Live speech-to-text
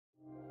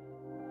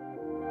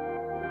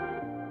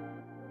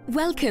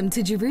Welcome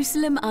to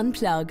Jerusalem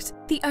Unplugged,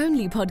 the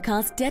only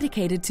podcast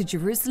dedicated to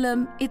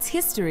Jerusalem, its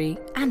history,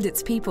 and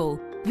its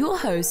people. Your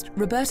host,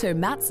 Roberto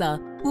Mazza,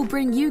 will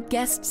bring you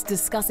guests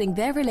discussing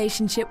their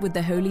relationship with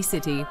the Holy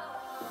City.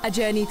 A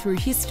journey through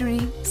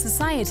history,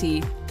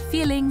 society,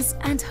 feelings,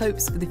 and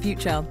hopes for the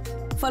future.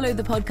 Follow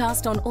the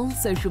podcast on all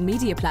social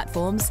media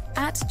platforms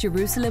at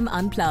Jerusalem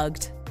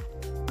Unplugged.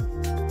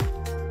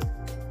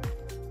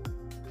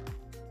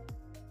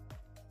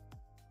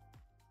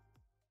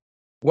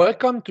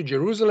 Welcome to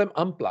Jerusalem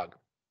Unplugged,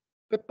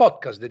 the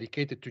podcast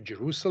dedicated to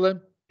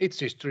Jerusalem, its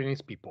history, and its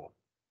people.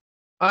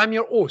 I'm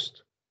your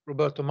host,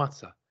 Roberto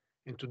Mazza,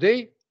 and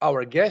today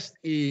our guest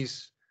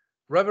is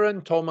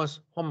Reverend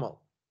Thomas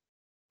Hummel.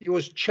 He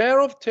was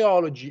chair of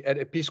theology at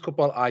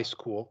Episcopal High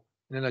School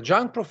and an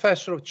adjunct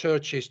professor of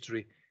church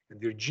history at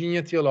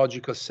Virginia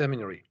Theological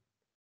Seminary,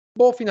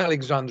 both in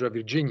Alexandria,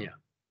 Virginia.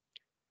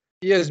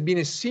 He has been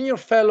a senior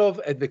fellow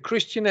at the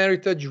Christian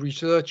Heritage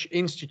Research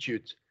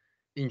Institute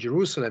in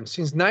Jerusalem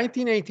since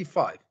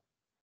 1985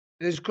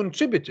 and has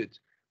contributed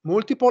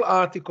multiple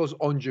articles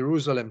on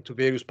Jerusalem to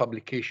various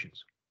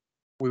publications.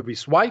 With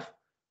his wife,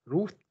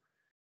 Ruth,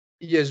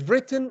 he has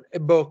written a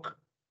book,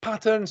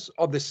 Patterns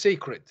of the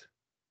Sacred,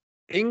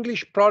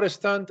 English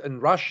Protestant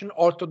and Russian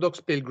Orthodox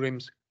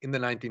Pilgrims in the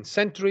 19th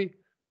Century,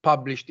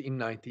 published in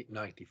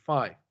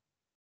 1995.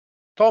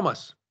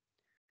 Thomas,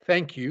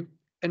 thank you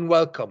and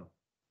welcome.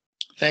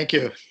 Thank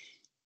you.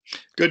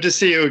 Good to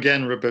see you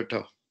again,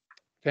 Roberto.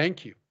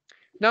 Thank you.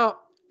 Now,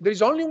 there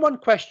is only one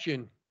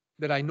question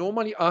that I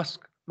normally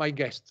ask my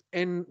guests,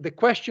 and the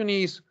question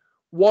is,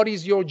 what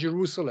is your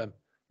Jerusalem?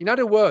 In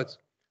other words,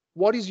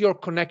 what is your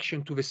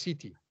connection to the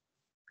city?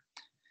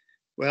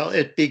 Well,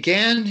 it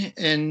began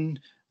in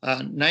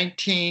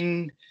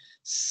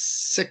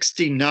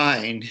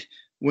 1969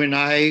 when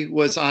I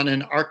was on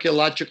an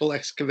archaeological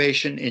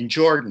excavation in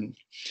Jordan.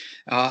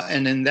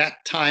 And in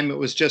that time, it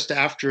was just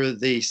after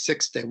the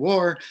Six-Day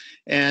War.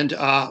 And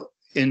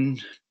in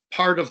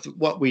part of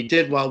what we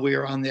did while we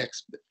were on the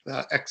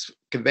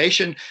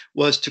excavation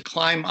was to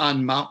climb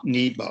on Mount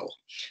Nebo.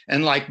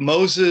 And like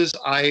Moses,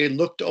 I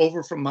looked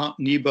over from Mount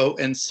Nebo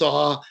and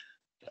saw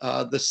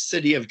the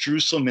city of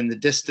Jerusalem in the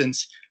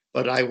distance,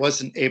 but I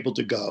wasn't able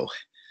to go.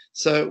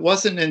 So it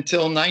wasn't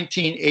until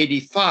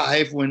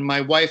 1985 when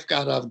my wife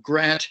got a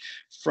grant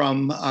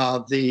from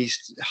the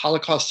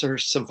Holocaust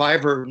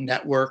Survivor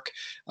Network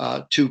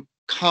to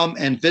come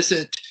and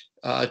visit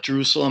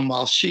Jerusalem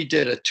while she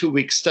did a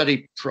 2-week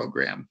study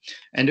program.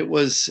 And it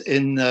was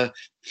in the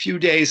few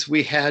days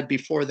we had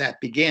before that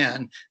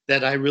began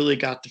that I really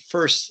got to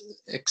first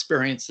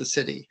experience the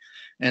city.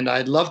 And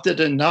I loved it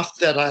enough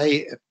that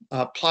I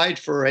applied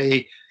for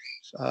a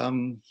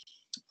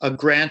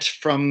grant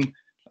from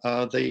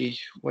the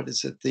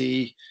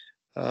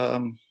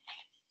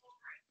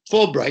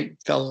Fulbright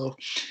Fellow,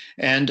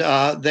 and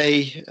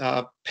they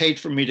paid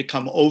for me to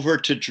come over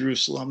to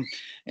Jerusalem.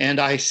 And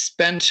I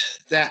spent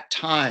that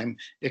time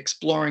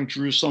exploring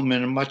Jerusalem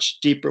in a much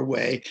deeper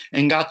way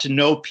and got to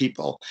know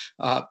people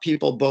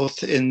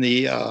both in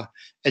the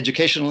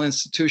educational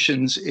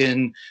institutions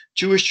in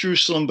Jewish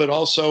Jerusalem, but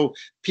also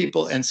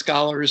people and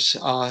scholars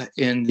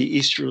in the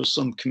East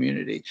Jerusalem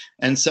community.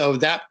 And so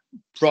that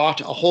brought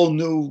a whole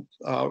new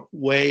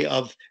way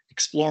of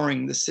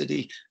exploring the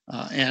city.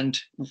 And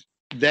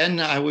then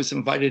I was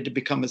invited to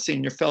become a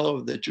senior fellow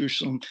of the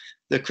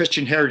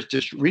Christian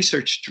Heritage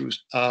Research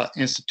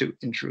Institute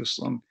in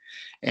Jerusalem.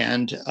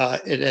 And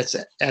it is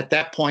at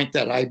that point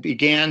that I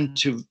began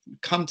to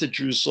come to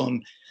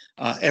Jerusalem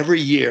every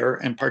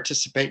year and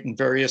participate in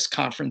various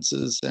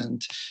conferences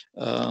and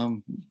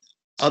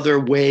other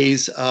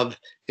ways of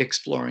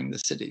exploring the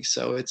city.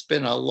 So it's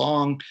been a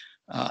long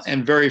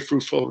and very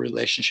fruitful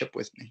relationship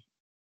with me,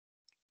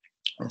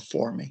 or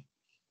for me.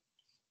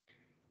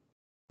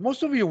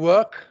 Most of your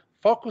work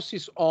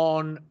focuses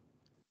on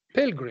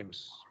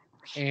pilgrims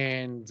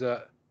and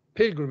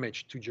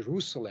pilgrimage to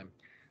Jerusalem.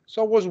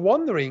 So I was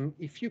wondering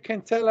if you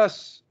can tell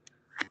us,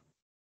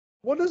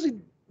 what does it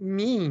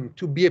mean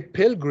to be a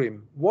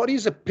pilgrim? What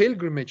is a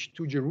pilgrimage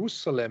to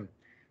Jerusalem,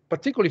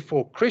 particularly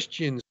for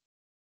Christians?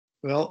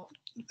 Well,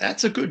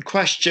 that's a good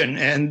question.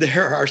 And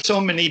there are so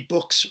many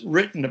books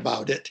written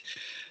about it.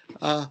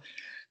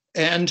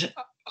 And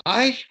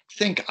I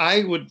think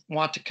I would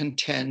want to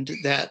contend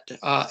that,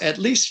 at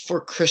least for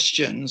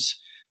Christians,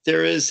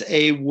 there is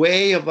a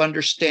way of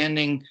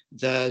understanding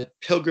the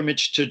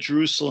pilgrimage to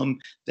Jerusalem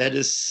that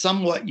is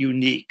somewhat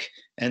unique.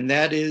 And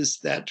that is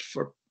that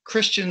for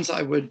Christians,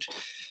 I would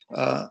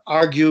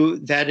argue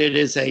that it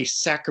is a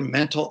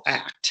sacramental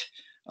act.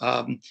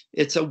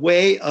 It's a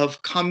way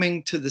of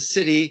coming to the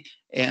city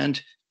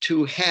and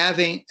to have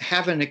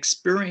an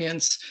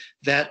experience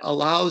that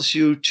allows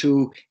you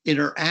to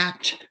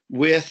interact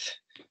with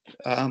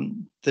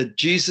the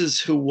Jesus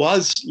who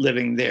was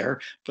living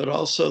there, but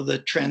also the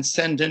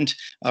transcendent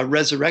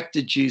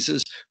resurrected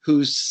Jesus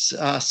who's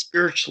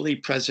spiritually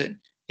present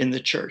in the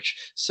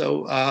church.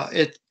 So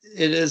it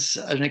is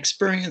an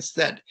experience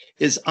that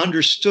is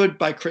understood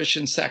by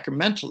Christians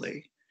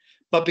sacramentally,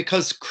 but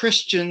because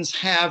Christians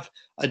have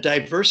a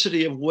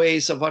diversity of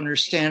ways of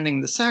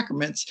understanding the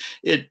sacraments,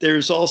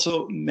 there's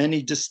also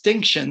many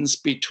distinctions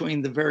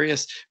between the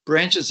various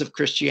branches of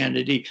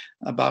Christianity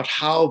about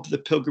how the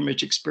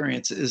pilgrimage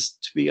experience is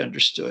to be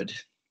understood.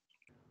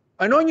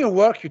 I know in your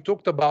work you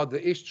talked about the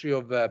history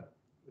of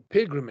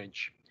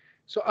pilgrimage.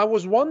 So I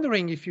was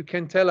wondering if you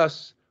can tell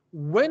us,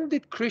 when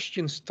did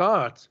Christians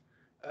start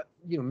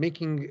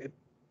making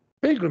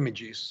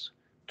pilgrimages,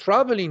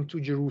 traveling to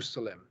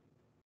Jerusalem,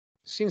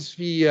 since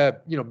the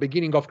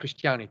beginning of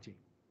Christianity?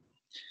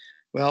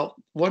 Well,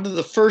 one of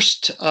the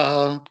first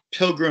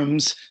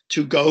pilgrims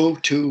to go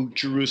to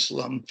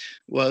Jerusalem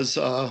was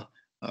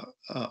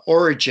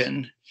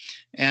Origen.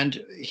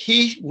 And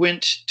he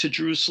went to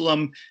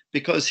Jerusalem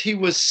because he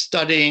was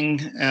studying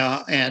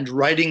and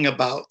writing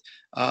about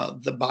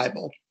the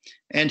Bible.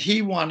 And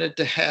he wanted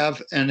to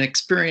have an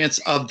experience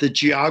of the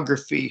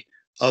geography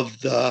of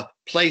the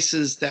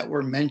places that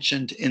were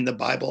mentioned in the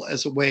Bible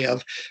as a way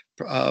of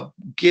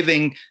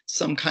giving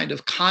some kind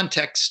of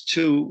context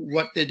to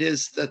what it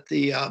is that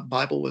the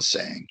Bible was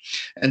saying.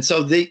 And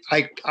so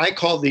I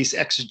call these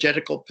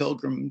exegetical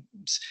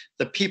pilgrims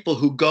the people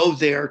who go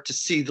there to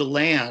see the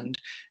land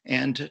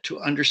and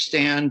to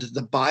understand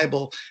the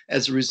Bible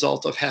as a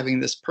result of having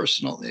this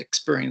personal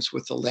experience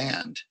with the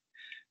land.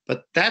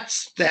 But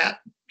that's that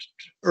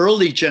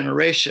early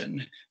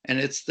generation, and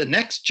it's the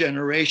next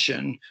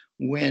generation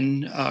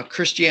when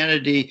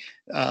Christianity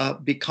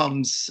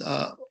becomes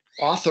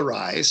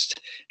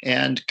authorized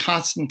and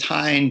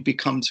Constantine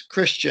becomes a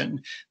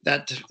Christian,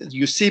 that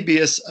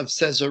Eusebius of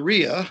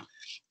Caesarea,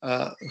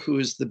 who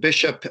is the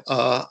bishop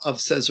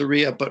of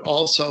Caesarea, but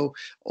also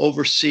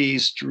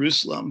oversees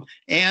Jerusalem,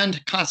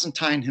 and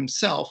Constantine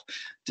himself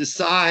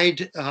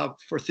decide,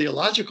 for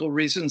theological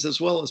reasons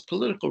as well as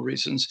political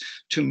reasons,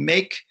 to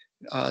make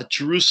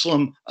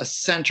Jerusalem a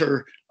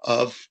center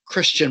of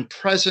Christian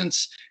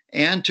presence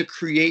and to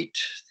create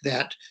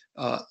that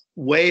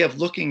way of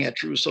looking at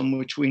Jerusalem,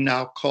 which we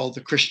now call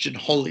the Christian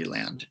Holy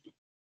Land.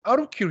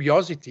 Out of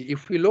curiosity,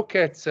 if we look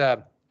at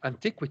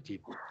antiquity,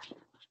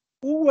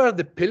 who were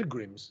the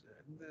pilgrims?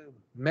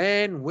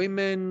 Men,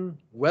 women,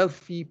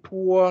 wealthy,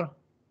 poor?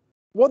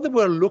 What they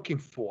were looking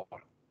for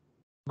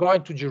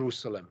going to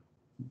Jerusalem?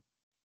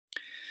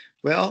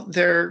 Well,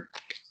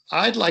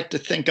 I'd like to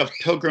think of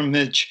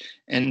pilgrimage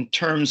in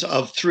terms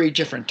of three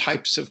different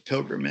types of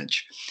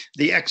pilgrimage.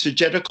 The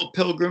exegetical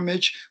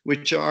pilgrimage,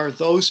 which are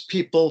those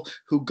people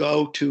who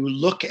go to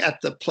look at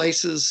the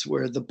places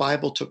where the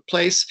Bible took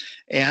place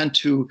and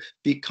to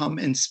become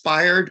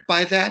inspired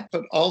by that,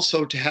 but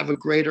also to have a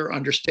greater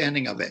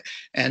understanding of it.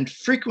 And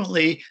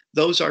frequently,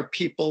 those are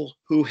people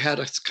who had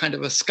a kind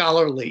of a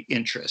scholarly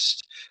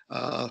interest.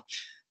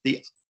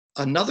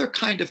 Another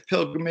kind of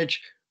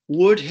pilgrimage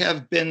would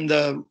have been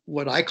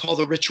what I call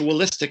the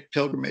ritualistic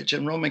pilgrimage.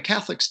 And Roman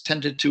Catholics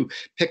tended to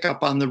pick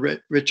up on the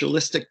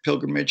ritualistic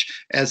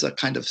pilgrimage as a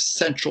kind of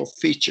central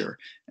feature.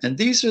 And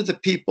these are the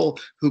people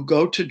who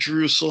go to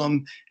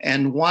Jerusalem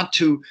and want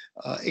to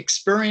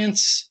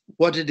experience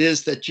what it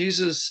is that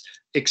Jesus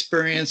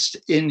experienced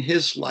in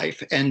his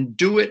life, and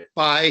do it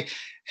by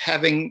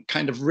having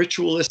kind of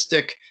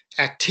ritualistic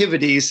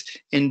activities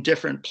in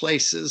different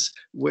places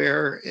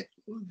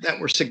that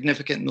were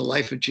significant in the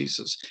life of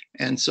Jesus.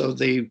 And so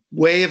the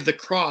way of the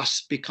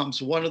cross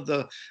becomes one of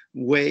the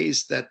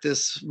ways that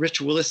this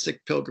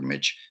ritualistic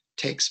pilgrimage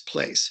takes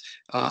place.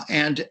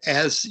 And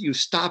as you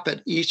stop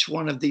at each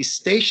one of these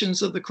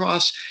stations of the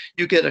cross,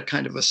 you get a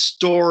kind of a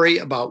story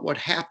about what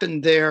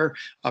happened there,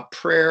 a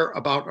prayer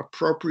about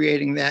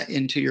appropriating that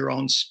into your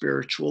own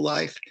spiritual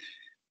life.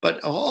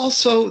 But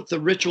also the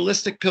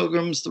ritualistic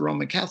pilgrims, the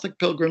Roman Catholic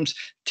pilgrims,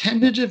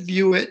 tended to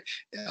view it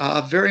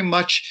very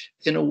much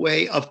in a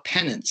way of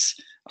penance.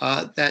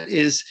 That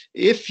is,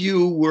 if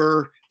you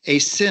were a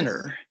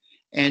sinner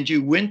and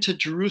you went to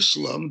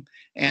Jerusalem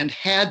and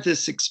had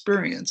this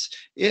experience,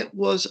 it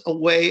was a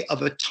way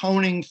of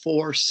atoning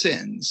for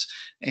sins.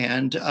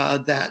 And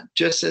that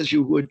just as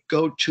you would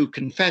go to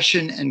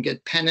confession and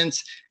get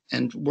penance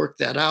and work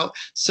that out,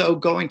 so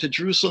going to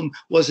Jerusalem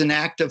was an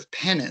act of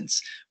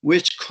penance,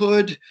 which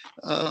could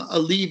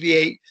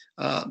alleviate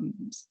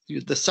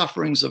the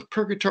sufferings of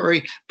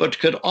purgatory, but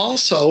could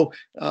also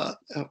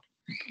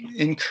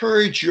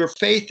encourage your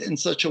faith in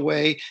such a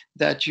way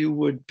that you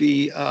would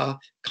be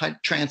kind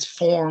of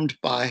transformed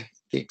by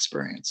the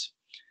experience.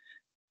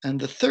 And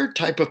the third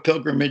type of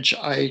pilgrimage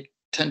I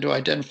tend to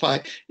identify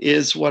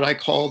is what I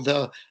call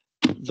the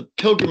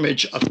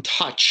pilgrimage of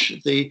touch,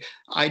 the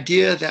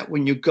idea that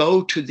when you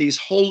go to these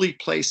holy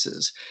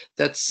places,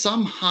 that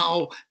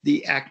somehow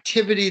the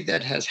activity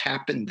that has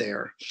happened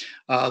there,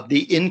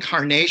 the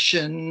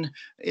incarnation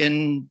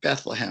in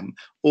Bethlehem,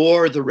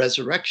 or the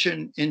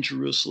resurrection in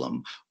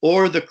Jerusalem,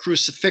 or the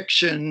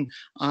crucifixion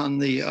on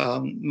the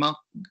Mount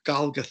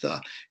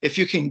Golgotha, if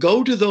you can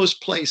go to those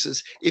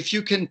places, if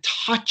you can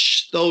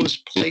touch those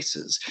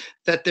places,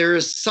 that there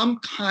is some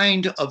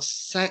kind of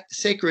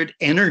sacred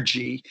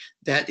energy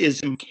that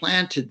is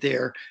implanted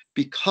there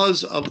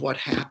because of what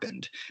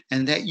happened,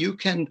 and that you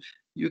can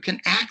you can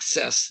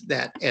access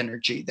that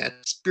energy, that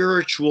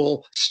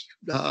spiritual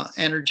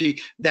energy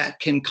that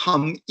can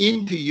come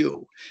into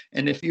you.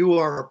 And if you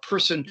are a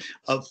person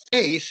of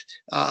faith,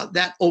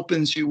 that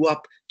opens you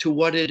up to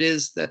what it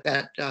is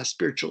that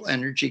spiritual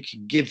energy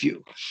can give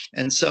you.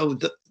 And so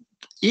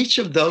each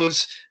of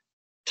those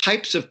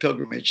types of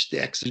pilgrimage, the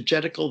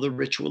exegetical, the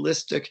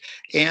ritualistic,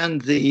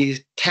 and the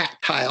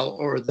tactile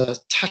or the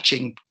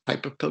touching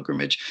type of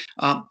pilgrimage,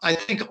 I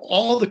think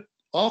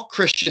all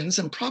Christians,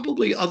 and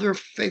probably other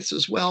faiths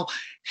as well,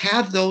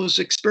 have those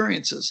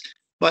experiences.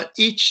 But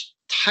each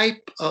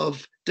type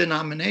of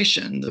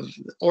denomination, the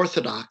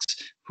Orthodox,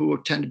 who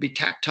tend to be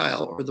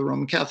tactile, or the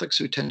Roman Catholics,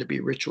 who tend to be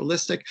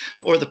ritualistic,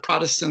 or the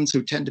Protestants,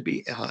 who tend to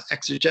be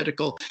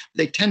exegetical,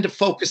 they tend to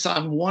focus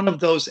on one of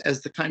those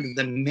as the kind of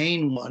the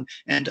main one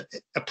and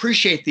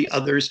appreciate the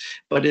others.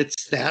 But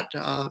it's that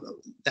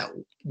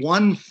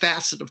one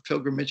facet of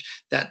pilgrimage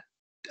that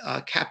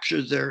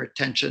captures their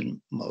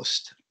attention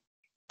most.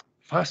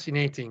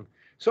 Fascinating.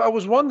 So I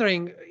was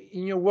wondering,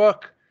 in your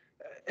work,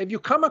 have you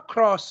come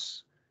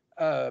across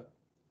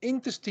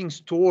interesting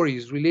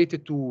stories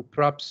related to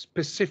perhaps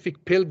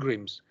specific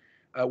pilgrims,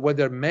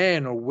 whether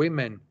men or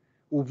women,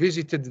 who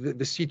visited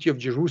the city of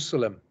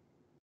Jerusalem?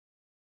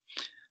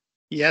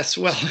 Yes,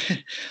 well,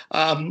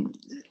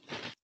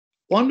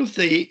 one of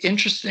the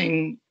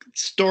interesting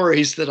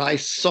stories that I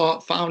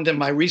found in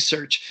my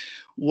research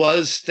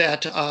was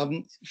that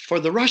for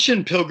the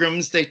Russian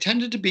pilgrims, they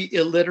tended to be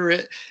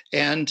illiterate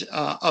and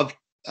of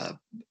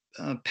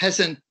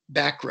peasant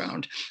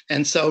background,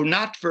 and so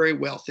not very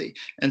wealthy.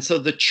 And so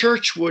the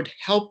church would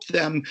help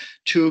them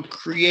to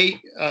create,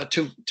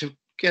 to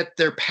get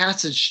their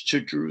passage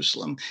to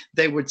Jerusalem.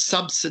 They would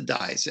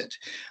subsidize it.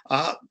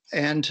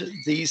 And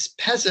these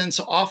peasants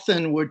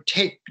often would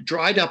take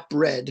dried up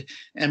bread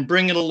and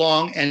bring it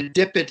along and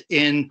dip it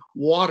in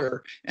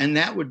water, and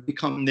that would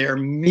become their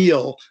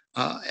meal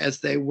as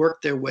they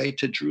worked their way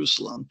to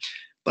Jerusalem.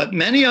 But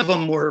many of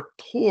them were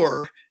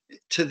poor,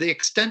 to the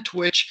extent to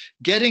which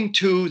getting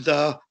to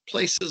the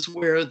places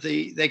where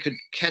they could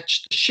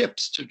catch the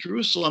ships to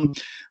Jerusalem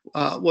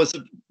was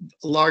a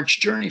large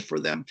journey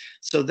for them,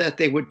 so that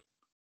they would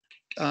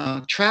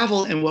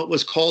travel in what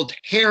was called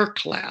hare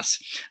class.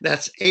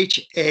 That's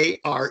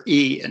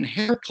H-A-R-E. And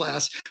hare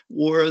class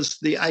was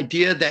the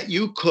idea that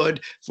you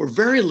could, for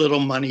very little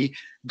money,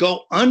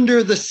 go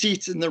under the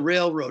seats in the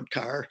railroad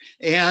car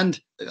and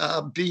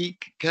be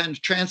kind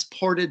of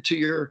transported to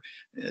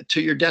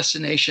your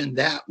destination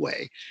that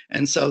way.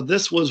 And so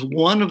this was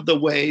one of the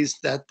ways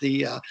that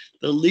the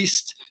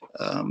least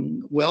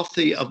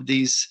wealthy of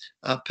these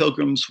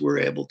pilgrims were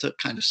able to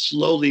kind of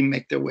slowly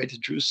make their way to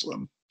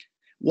Jerusalem.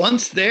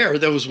 Once there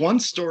was one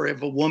story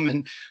of a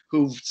woman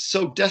who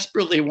so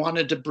desperately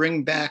wanted to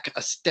bring back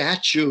a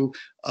statue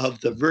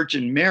of the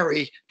Virgin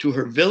Mary to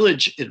her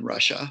village in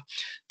Russia,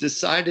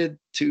 decided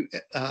to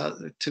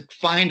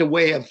find a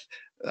way of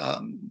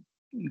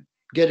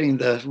getting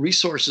the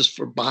resources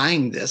for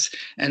buying this,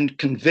 and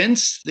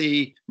convinced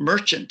the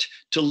merchant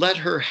to let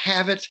her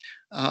have it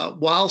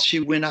while she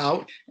went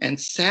out and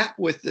sat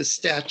with the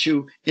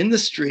statue in the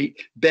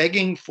street,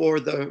 begging for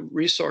the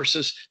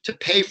resources to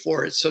pay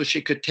for it so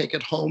she could take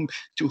it home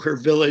to her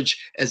village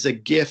as a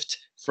gift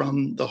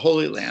from the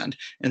Holy Land.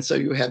 And so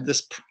you have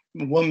this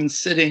woman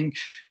sitting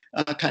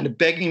kind of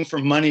begging for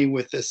money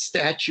with this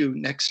statue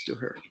next to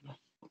her.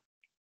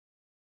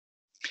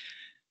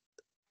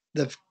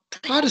 The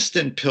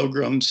Protestant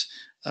pilgrims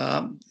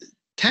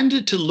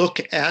tended to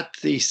look at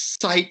the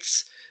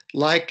sites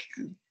like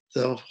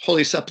the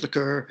Holy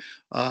Sepulchre,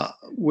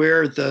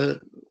 where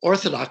the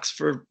Orthodox,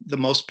 for the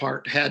most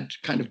part, had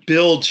kind of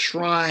built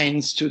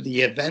shrines to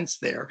the events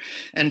there,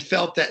 and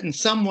felt that in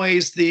some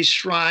ways these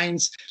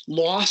shrines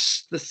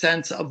lost the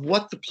sense of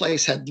what the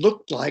place had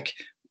looked like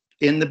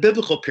in the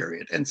biblical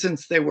period. And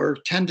since they were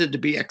tended to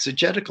be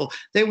exegetical,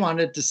 they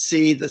wanted to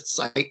see the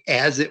site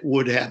as it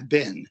would have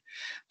been.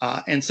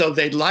 And so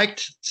they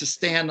liked to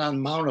stand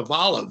on Mount of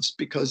Olives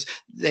because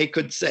they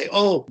could say,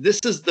 oh, this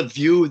is the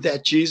view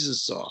that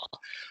Jesus saw.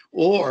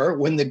 Or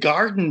when the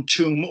Garden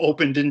Tomb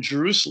opened in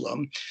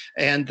Jerusalem,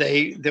 and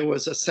there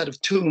was a set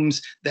of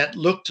tombs that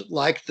looked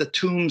like the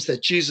tombs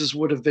that Jesus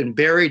would have been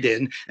buried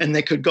in, and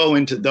they could go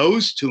into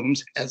those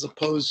tombs as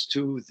opposed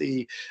to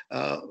the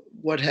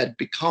what had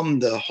become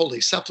the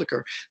Holy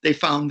Sepulchre, they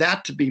found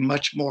that to be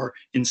much more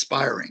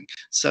inspiring.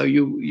 So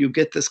you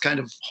get this kind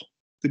of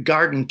the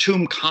Garden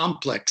Tomb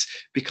complex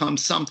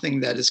becomes something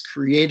that is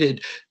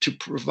created to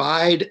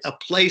provide a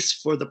place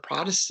for the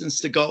Protestants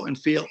to go and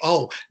feel,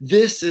 oh,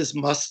 this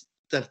must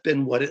have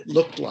been what it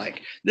looked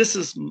like.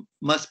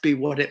 Must be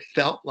what it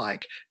felt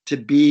like to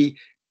be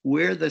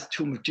where the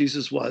tomb of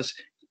Jesus was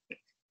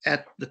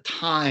at the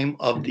time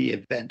of the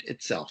event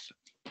itself.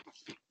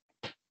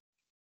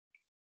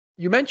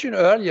 You mentioned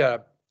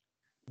earlier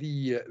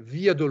the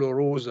Via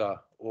Dolorosa,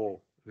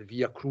 or the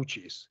Via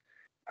Crucis.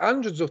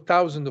 Hundreds of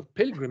thousands of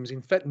pilgrims,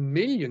 in fact,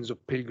 millions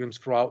of pilgrims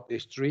throughout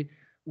history,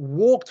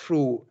 walked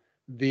through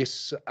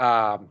this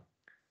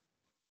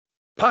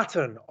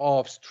pattern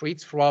of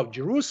streets throughout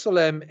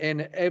Jerusalem,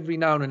 and every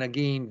now and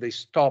again they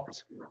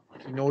stopped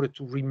in order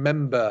to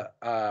remember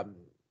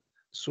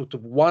sort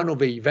of one of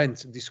the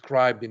events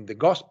described in the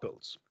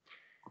Gospels.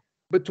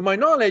 But to my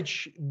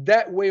knowledge,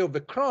 that way of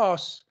the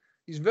cross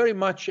is very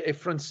much a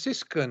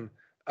Franciscan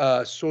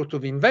sort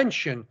of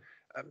invention.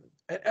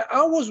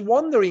 I was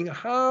wondering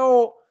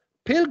how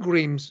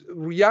pilgrims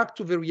react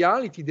to the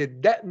reality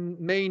that that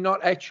may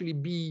not actually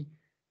be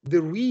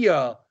the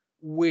real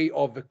way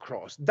of the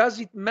cross.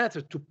 Does it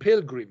matter to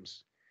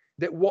pilgrims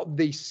that what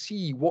they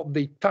see, what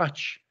they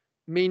touch,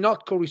 may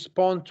not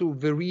correspond to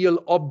the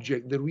real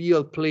object, the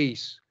real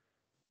place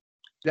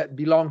that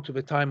belonged to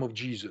the time of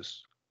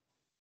Jesus?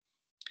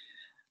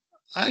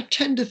 I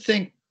tend to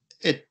think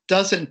it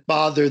doesn't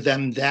bother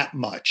them that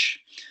much,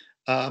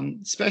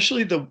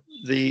 especially the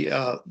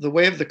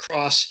way of the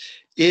cross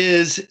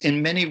is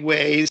in many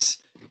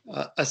ways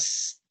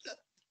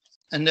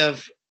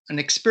an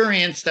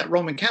experience that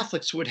Roman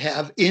Catholics would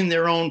have in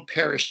their own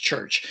parish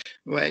church,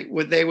 right?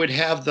 Where they would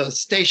have the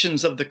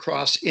stations of the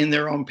cross in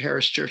their own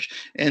parish church,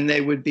 and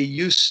they would be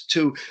used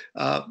to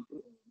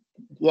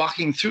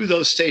walking through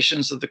those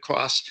stations of the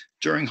cross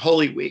during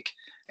Holy Week.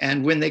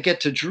 And when they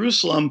get to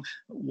Jerusalem,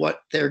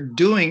 what they're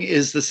doing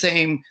is the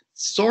same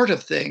sort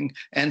of thing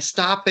and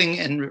stopping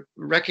and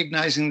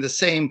recognizing the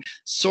same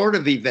sort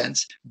of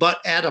events, but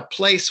at a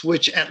place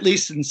which, at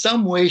least in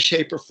some way,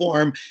 shape, or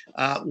form,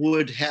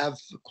 would have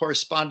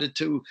corresponded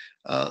to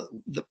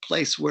the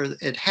place where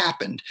it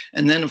happened.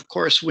 And then, of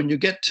course, when you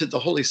get to the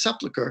Holy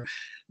Sepulchre,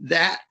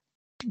 that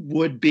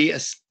would be a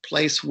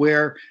place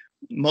where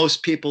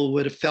most people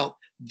would have felt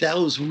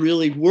those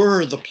really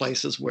were the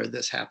places where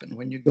this happened.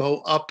 When you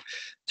go up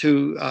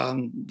to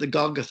the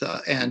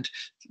Golgotha and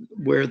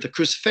where the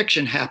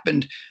crucifixion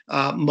happened,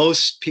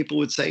 most people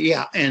would say,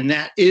 yeah, and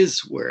that is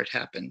where it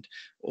happened.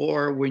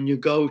 Or when you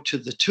go to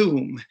the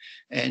tomb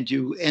and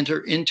you enter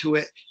into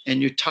it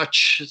and you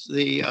touch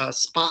the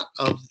spot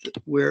of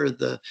where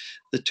the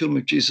tomb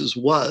of Jesus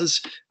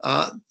was,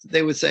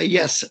 they would say,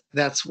 yes,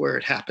 that's where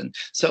it happened.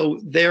 So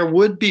there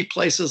would be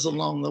places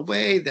along the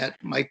way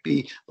that might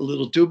be a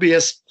little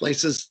dubious,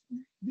 places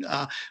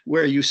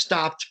where you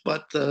stopped,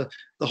 but the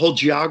whole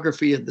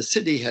geography of the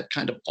city had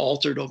kind of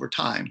altered over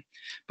time.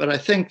 But I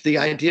think the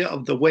idea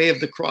of the way of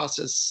the cross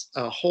is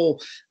a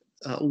whole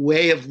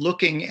way of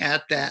looking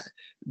at that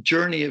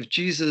journey of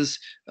Jesus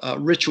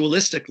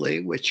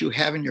ritualistically, which you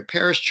have in your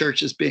parish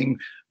church is being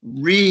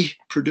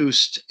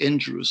reproduced in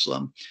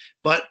Jerusalem.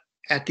 But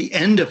at the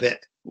end of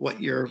it, what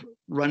you're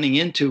running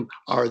into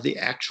are the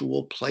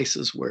actual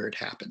places where it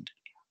happened.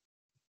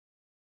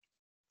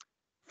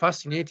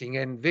 Fascinating.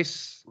 And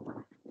this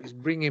is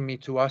bringing me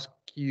to ask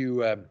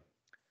you a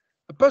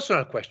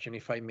personal question,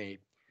 if I may.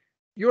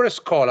 You're a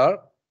scholar,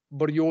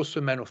 but you're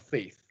also a man of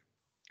faith.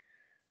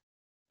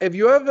 Have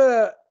you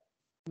ever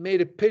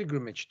made a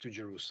pilgrimage to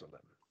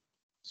Jerusalem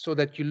so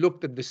that you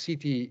looked at the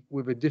city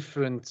with a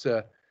different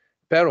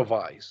pair of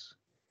eyes?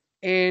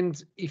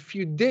 And if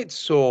you did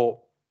so,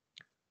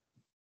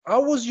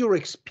 how was your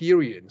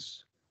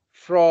experience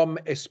from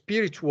a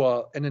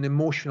spiritual and an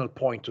emotional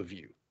point of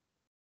view?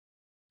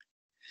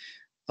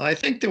 I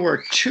think there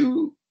were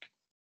two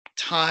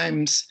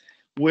times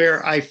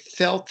where I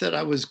felt that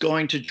I was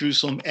going to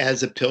Jerusalem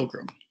as a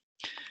pilgrim.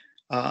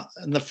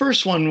 And the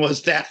first one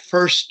was that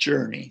first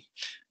journey.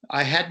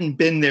 I hadn't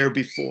been there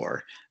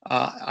before.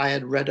 I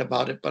had read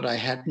about it, but I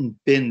hadn't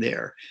been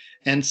there.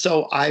 And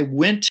so I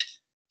went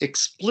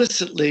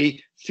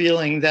explicitly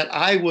feeling that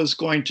I was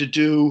going to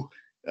do,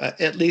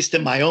 at least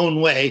in my own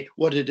way,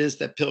 what it is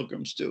that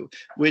pilgrims do,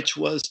 which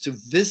was to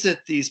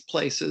visit these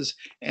places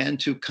and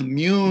to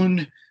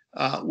commune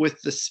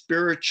with the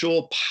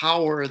spiritual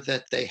power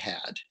that they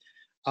had.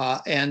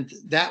 And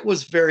that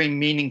was very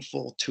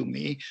meaningful to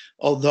me,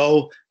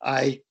 although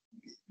I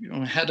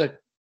had to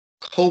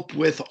cope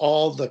with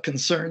all the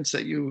concerns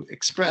that you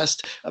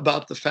expressed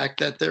about the fact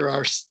that there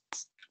are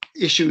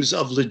issues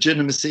of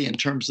legitimacy in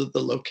terms of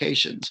the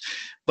locations.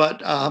 But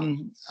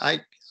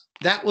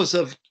that was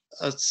a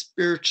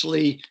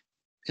spiritually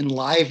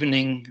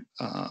enlivening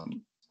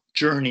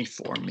journey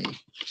for me.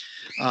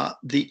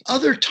 The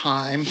other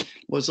time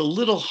was a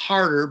little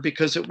harder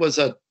because it was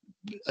a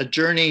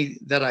journey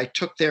that I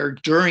took there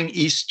during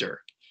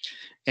Easter.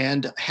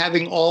 And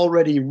having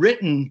already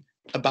written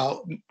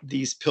about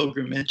these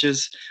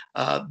pilgrimages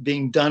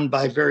being done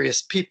by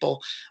various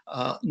people,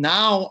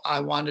 now I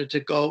wanted to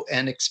go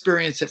and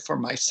experience it for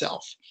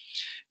myself.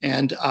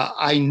 And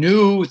I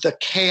knew the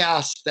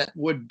chaos that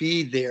would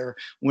be there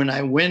when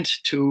I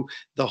went to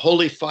the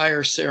Holy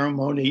Fire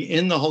ceremony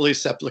in the Holy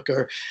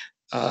Sepulchre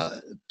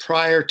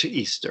prior to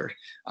Easter.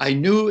 I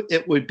knew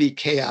it would be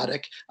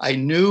chaotic. I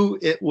knew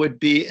it would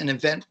be an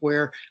event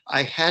where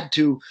I had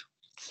to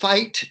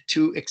fight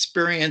to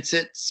experience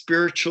it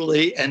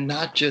spiritually and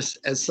not just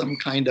as some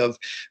kind of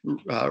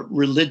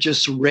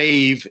religious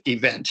rave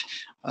event.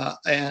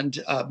 And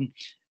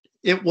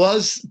it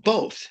was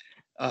both.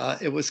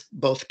 It was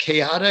both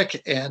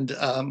chaotic and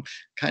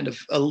kind of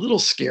a little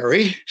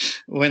scary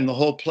when the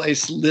whole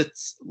place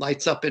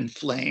lights up in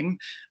flame.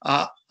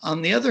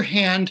 On the other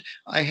hand,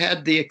 I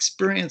had the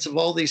experience of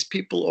all these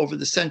people over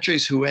the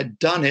centuries who had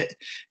done it,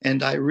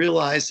 and I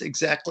realized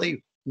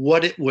exactly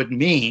what it would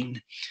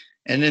mean.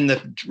 And in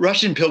the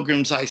Russian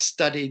pilgrims I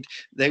studied,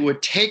 they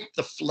would take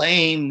the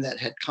flame that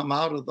had come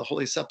out of the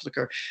Holy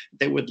Sepulchre,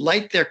 they would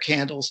light their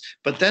candles,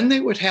 but then they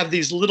would have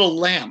these little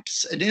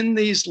lamps. And in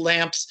these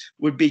lamps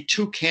would be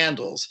 2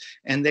 candles.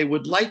 And they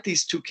would light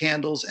these 2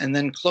 candles and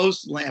then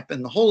close the lamp.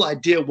 And the whole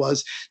idea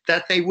was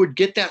that they would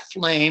get that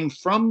flame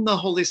from the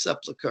Holy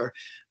Sepulchre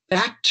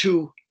back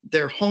to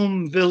their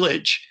home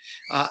village.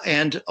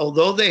 And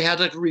although they had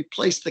to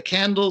replace the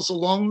candles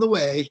along the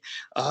way,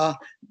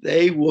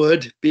 they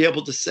would be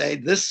able to say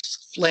this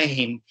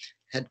flame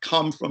had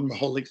come from the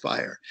holy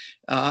fire.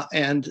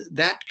 And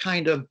that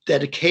kind of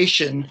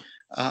dedication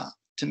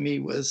to me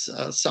was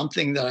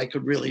something that I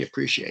could really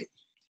appreciate.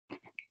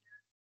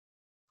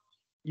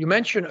 You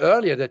mentioned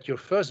earlier that your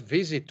first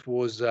visit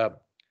was in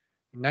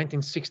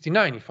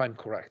 1969, if I'm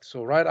correct.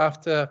 So right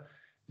after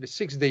the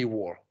Six-Day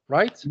War,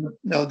 right?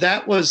 No,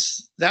 that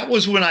was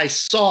when I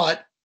saw it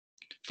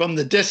from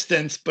the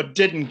distance, but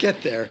didn't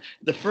get there.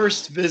 The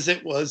first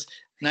visit was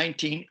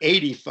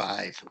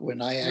 1985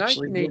 when I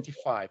actually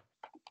 1985.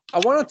 I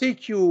want to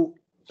take you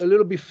a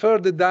little bit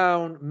further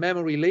down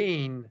memory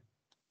lane.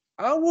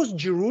 How was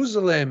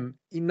Jerusalem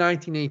in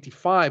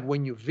 1985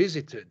 when you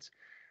visited?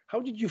 How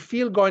did you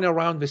feel going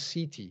around the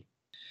city?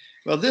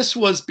 Well, this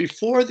was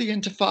before the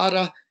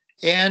Intifada,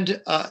 and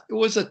it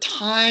was a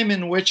time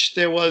in which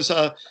there was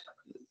a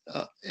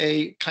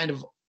kind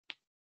of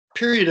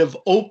period of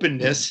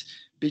openness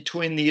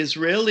between the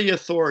Israeli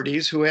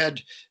authorities, who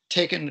had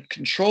taken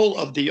control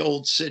of the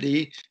old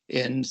city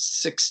in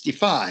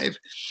 65.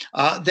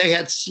 They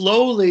had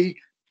slowly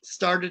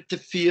started to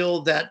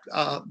feel that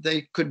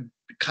they could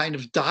kind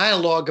of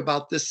dialogue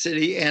about this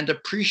city and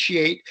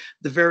appreciate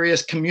the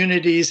various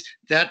communities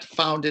that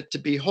found it to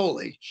be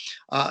holy.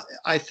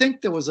 I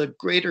think there was a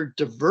greater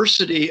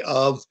diversity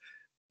of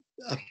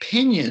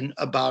opinion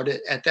about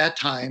it at that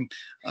time.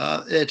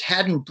 It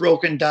hadn't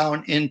broken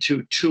down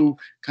into 2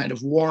 kind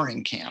of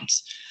warring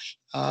camps.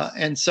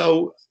 And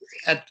so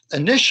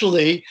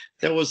initially,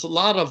 there was a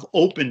lot of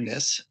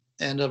openness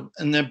and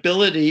an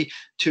ability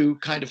to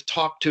kind of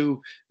talk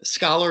to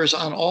scholars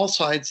on all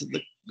sides of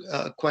the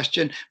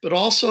question, but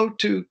also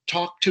to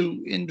talk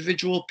to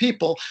individual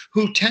people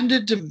who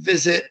tended to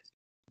visit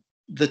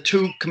the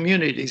 2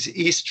 communities,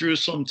 East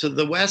Jerusalem to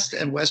the west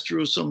and West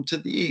Jerusalem to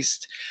the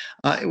east.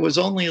 It was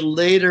only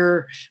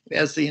later,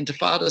 as the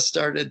Intifada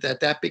started,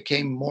 that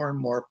became more and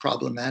more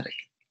problematic.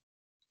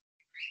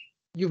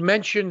 You've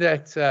mentioned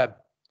that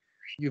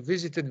you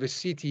visited the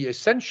city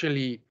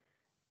essentially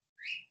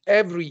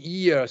every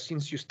year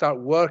since you start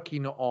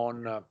working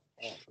on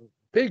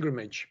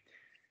pilgrimage.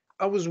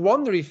 I was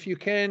wondering if you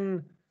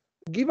can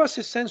give us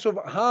a sense of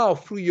how,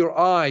 through your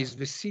eyes,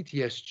 the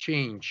city has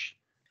changed.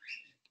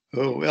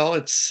 Oh, well,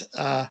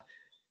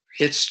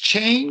 it's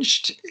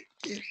changed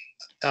in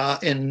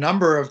a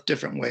number of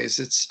different ways.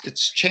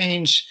 It's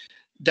changed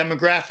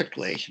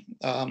demographically.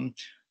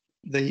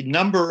 The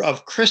number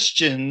of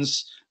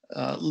Christians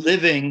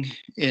living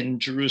in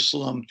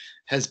Jerusalem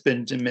has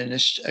been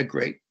diminished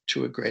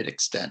to a great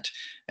extent.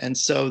 And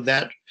so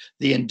that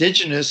the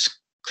indigenous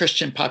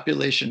Christian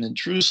population in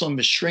Jerusalem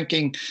is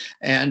shrinking,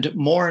 and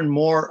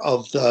more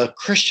of the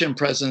Christian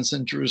presence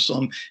in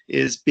Jerusalem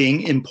is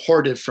being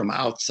imported from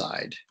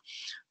outside.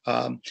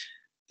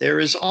 There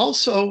is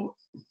also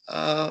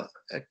a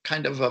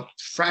kind of a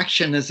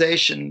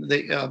fractionization.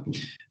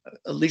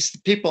 At least the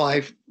people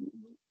I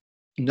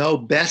know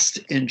best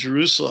in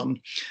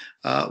Jerusalem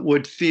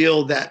would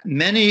feel that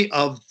many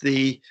of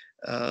the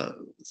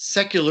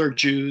secular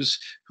Jews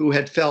who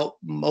had felt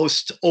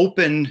most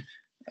open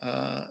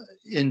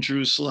in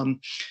Jerusalem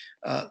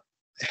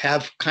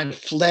have kind of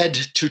fled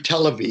to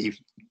Tel Aviv,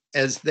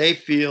 as they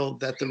feel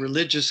that the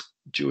religious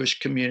Jewish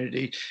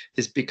community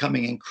is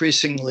becoming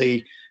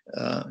increasingly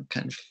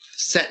kind of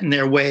set in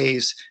their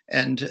ways,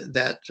 and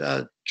that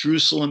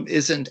Jerusalem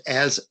isn't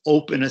as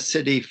open a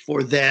city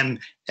for them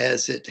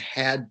as it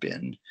had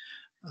been.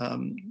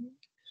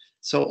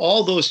 So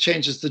all those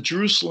changes, the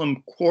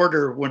Jerusalem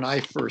quarter when I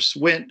first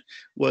went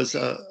was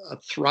a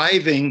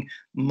thriving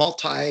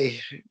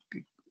multi-ethnic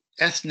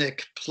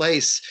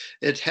place.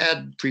 It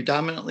had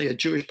predominantly a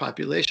Jewish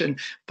population,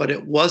 but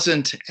it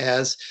wasn't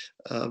as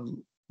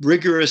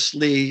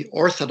rigorously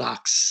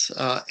Orthodox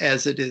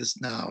as it is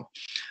now.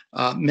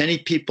 Many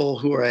people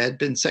who had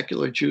been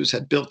secular Jews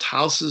had built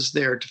houses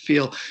there to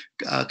feel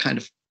kind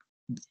of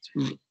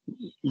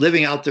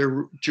living out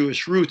their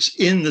Jewish roots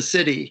in the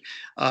city,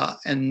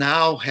 and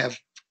now have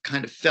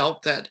kind of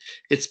felt that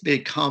it's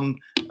become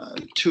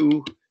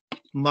too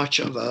much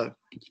of a,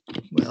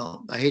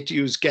 well, I hate to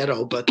use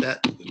ghetto, but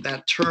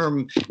that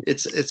term,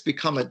 it's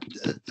become a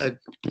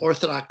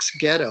Orthodox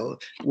ghetto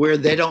where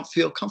they don't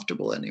feel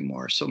comfortable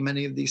anymore. So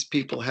many of these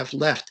people have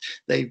left.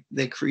 They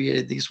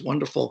created these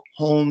wonderful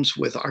homes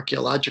with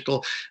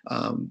archaeological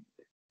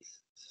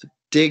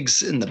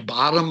digs in the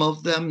bottom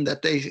of them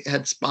that they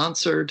had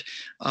sponsored.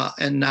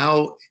 And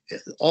now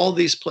all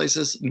these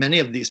places, many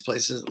of these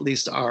places at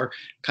least, are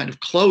kind of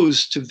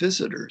closed to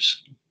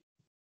visitors.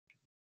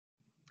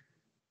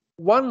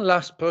 One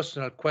last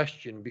personal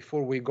question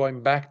before we're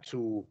going back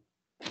to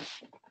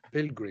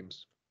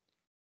Pilgrims.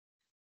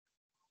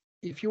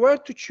 If you were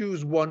to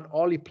choose one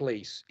holy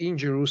place in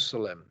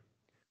Jerusalem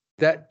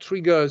that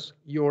triggers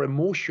your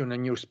emotion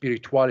and your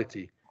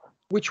spirituality,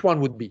 which one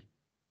would be?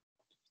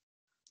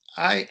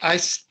 I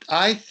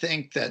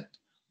think that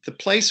the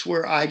place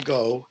where I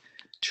go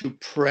to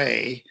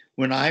pray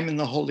when I'm in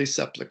the Holy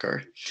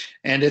Sepulchre,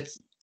 and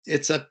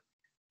it's a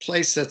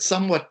place that's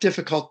somewhat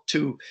difficult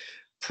to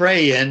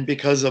pray in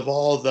because of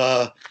all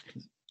the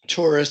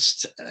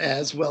tourists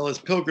as well as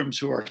pilgrims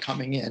who are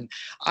coming in.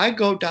 I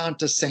go down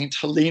to St.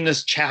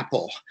 Helena's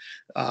Chapel,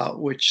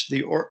 which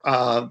the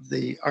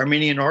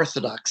Armenian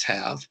Orthodox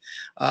have,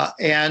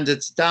 and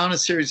it's down a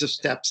series of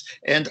steps,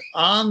 and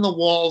on the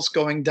walls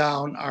going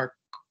down are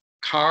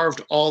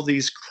carved all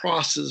these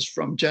crosses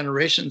from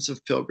generations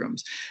of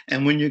pilgrims.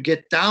 And when you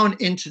get down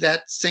into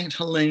that St.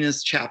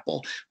 Helena's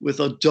Chapel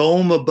with a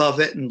dome above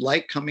it and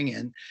light coming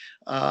in,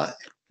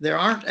 there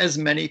aren't as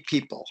many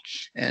people.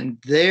 And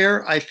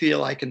there I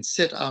feel I can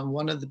sit on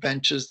one of the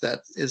benches that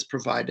is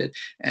provided.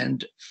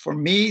 And for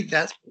me,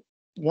 that's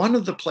one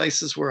of the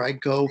places where I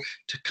go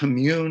to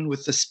commune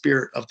with the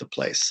spirit of the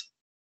place.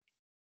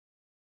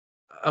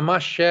 I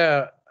must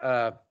share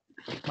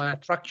my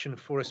attraction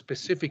for a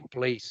specific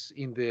place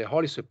in the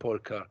Holy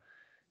Sepulchre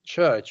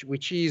Church,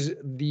 which is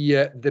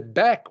the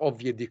back of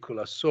the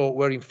edicula. So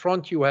where in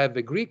front you have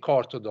the Greek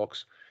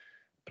Orthodox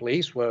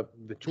place where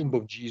the tomb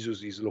of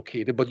Jesus is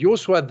located, but you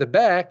also at the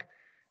back,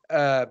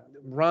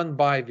 run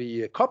by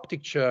the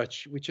Coptic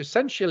Church, which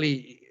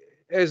essentially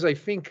has, I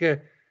think,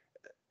 a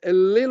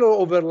little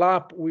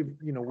overlap with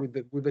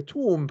the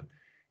tomb,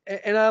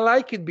 and I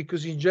like it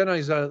because in general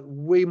it's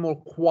way more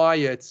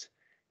quiet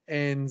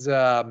and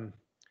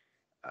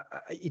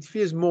it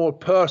feels more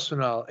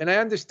personal. And I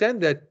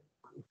understand that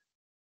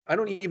I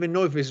don't even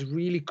know if it's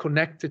really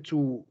connected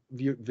to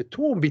the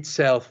tomb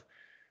itself,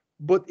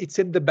 but it's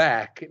in the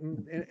back.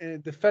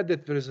 And the fact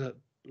that there's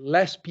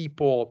less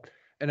people,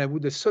 and I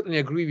would certainly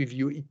agree with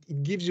you,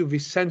 it gives you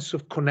this sense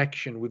of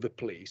connection with the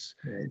place.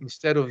 Right.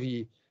 Instead of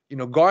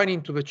going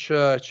into the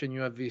church and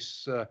you have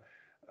this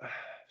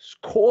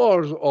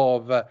scores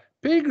of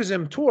pilgrims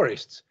and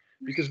tourists,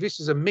 because this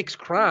is a mixed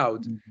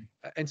crowd.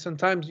 Mm-hmm. And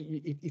sometimes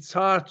it's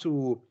hard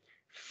to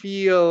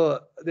feel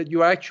that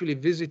you're actually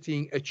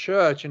visiting a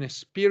church and a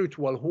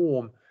spiritual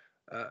home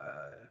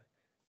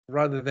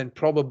rather than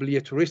probably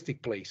a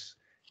touristic place.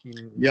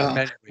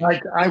 Yeah,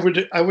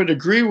 I would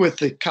agree with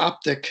the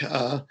Coptic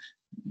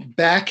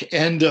back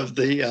end of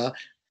the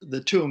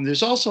tomb.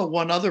 There's also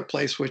one other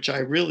place which I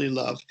really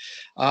love,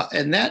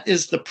 and that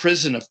is the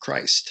Prison of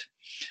Christ.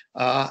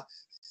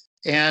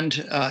 And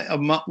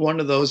one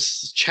of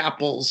those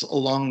chapels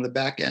along the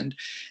back end.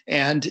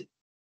 And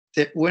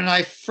that when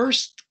I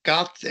first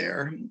got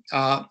there,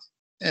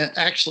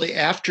 actually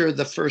after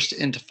the first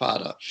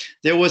Intifada,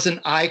 there was an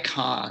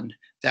icon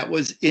that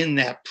was in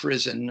that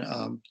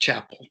prison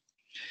chapel.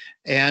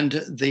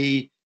 And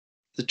the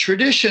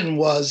tradition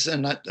was,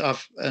 and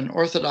an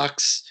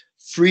Orthodox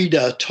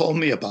Frida told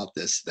me about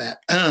this, that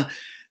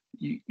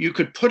you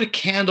could put a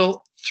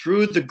candle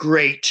through the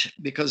grate,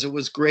 because it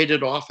was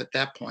grated off at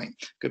that point.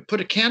 Could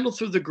put a candle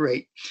through the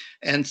grate,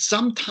 and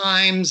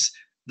sometimes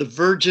the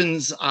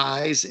Virgin's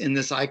eyes in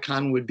this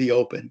icon would be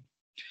open,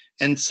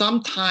 and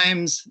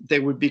sometimes they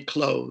would be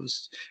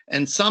closed,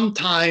 and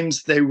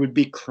sometimes they would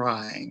be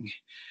crying.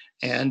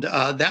 And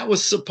that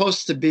was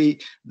supposed to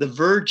be the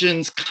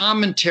Virgin's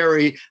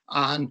commentary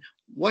on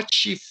what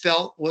she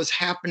felt was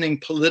happening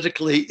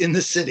politically in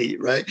the city,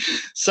 right?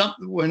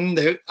 When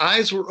the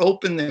eyes were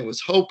open, there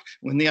was hope.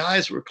 When the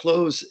eyes were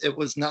closed, it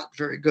was not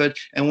very good.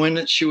 And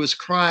when she was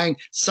crying,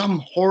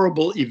 some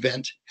horrible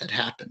event had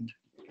happened.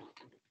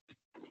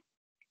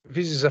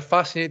 This is a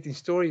fascinating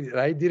story that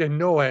I didn't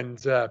know,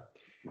 and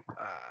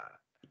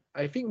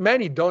I think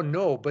many don't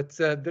know, but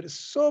there's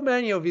so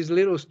many of these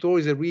little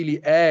stories that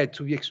really add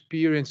to the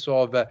experience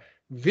of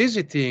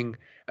visiting,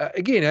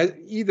 again,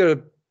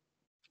 either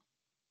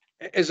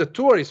as a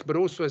tourist, but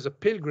also as a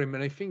pilgrim.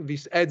 And I think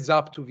this adds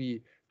up to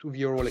the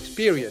overall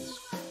experience.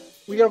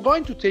 We are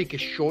going to take a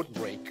short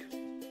break.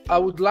 I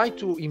would like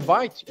to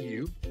invite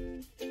you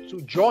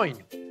to join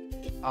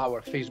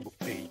our Facebook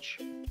page.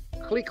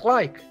 Click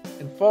like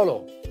and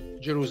follow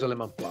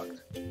Jerusalem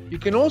Unplugged. You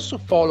can also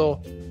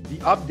follow the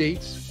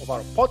updates of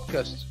our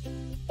podcast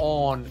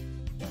on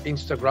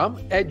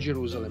Instagram at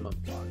Jerusalem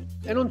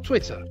Unplugged and on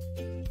Twitter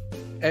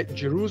at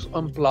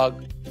Jerusalem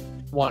Unplugged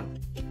 1.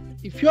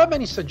 If you have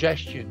any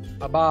suggestion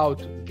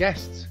about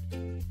guests,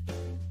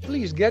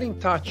 please get in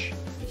touch,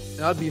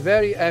 and I'll be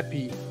very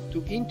happy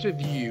to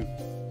interview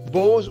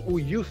those who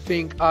you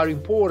think are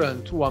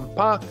important to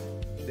unpack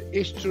the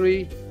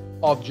history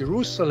of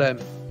Jerusalem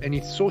and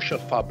its social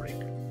fabric.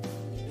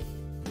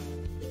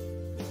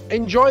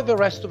 Enjoy the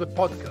rest of the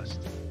podcast.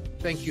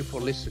 Thank you for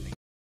listening.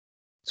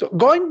 So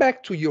going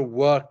back to your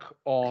work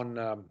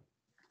on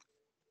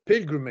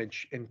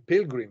pilgrimage and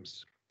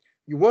pilgrims,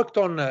 you worked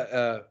on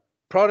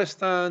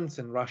Protestants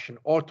and Russian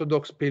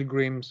Orthodox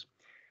pilgrims.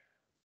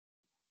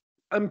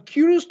 I'm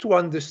curious to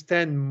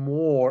understand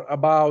more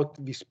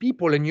about these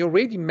people, and you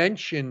already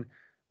mentioned,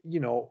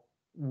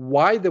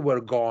 why they were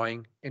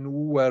going and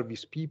who were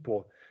these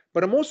people.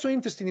 But I'm also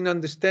interested in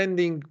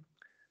understanding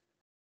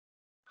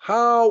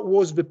how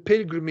was the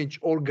pilgrimage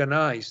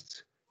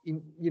organized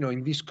in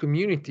these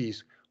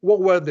communities?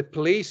 What were the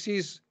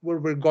places where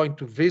we're going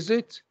to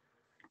visit,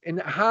 and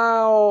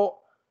how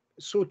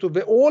sort of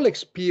the whole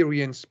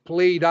experience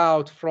played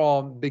out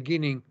from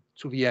beginning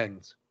to the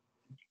end?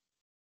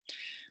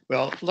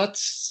 Well,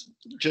 let's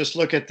just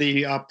look at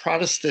the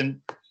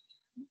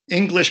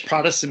English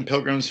Protestant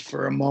pilgrims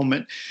for a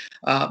moment,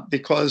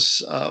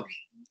 because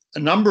a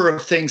number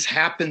of things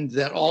happened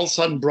that all of a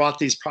sudden brought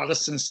these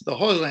Protestants to the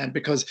Holy Land,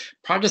 because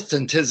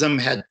Protestantism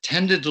had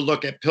tended to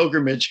look at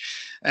pilgrimage,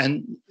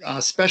 and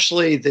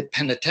especially the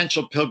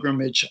penitential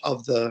pilgrimage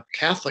of the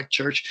Catholic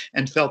Church,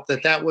 and felt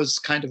that that was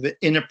kind of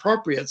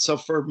inappropriate. So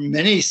for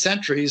many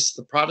centuries,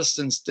 the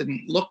Protestants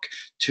didn't look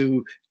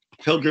to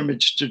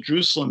pilgrimage to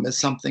Jerusalem as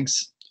something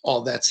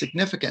all that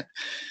significant.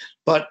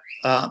 But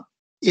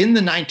in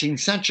the 19th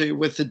century,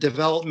 with the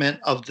development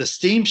of the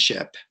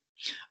steamship,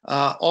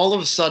 all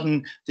of a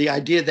sudden, the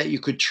idea that you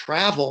could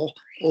travel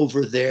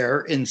over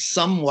there in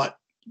some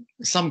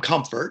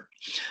comfort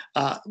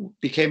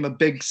became a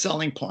big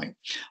selling point.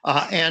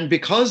 And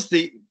because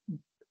the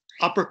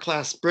upper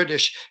class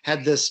British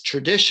had this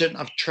tradition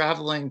of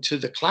traveling to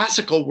the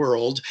classical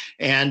world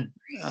and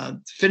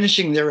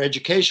finishing their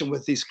education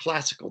with these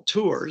classical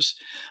tours,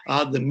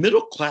 the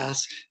middle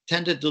class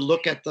tended to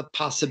look at the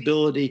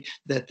possibility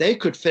that they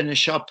could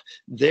finish up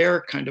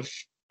their kind of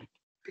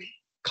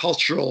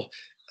cultural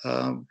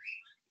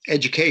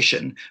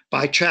education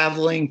by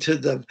traveling to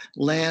the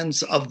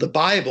lands of the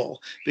Bible,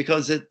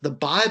 because the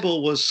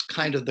Bible was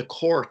kind of the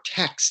core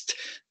text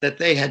that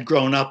they had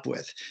grown up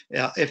with.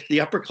 If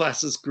the upper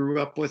classes grew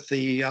up with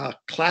the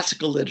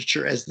classical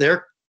literature as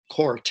their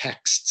core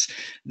texts,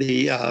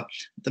 the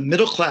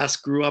middle class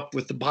grew up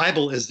with the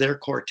Bible as their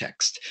core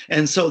text.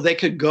 And so they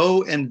could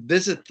go and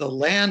visit the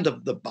land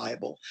of the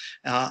Bible,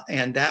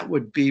 and that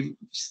would be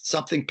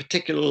something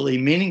particularly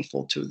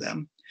meaningful to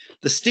them.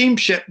 The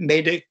steamship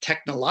made it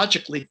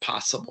technologically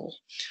possible.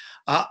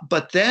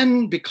 But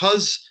then,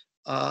 because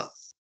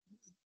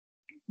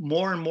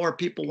more and more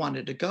people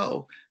wanted to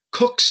go,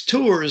 Cook's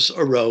tours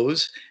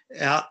arose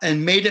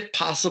and made it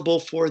possible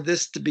for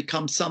this to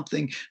become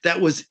something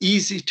that was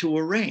easy to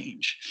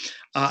arrange.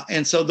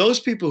 And so those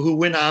people who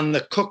went on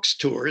the Cook's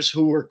tours,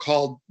 who were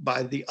called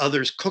by the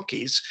others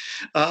cookies,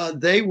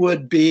 they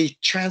would be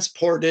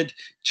transported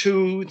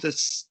to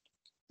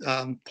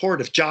the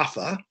port of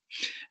Jaffa.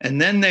 And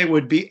then they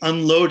would be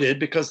unloaded,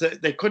 because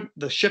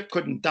the ship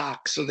couldn't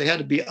dock, so they had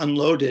to be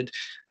unloaded.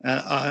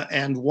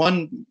 And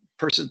one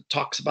person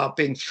talks about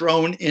being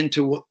thrown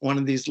into one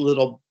of these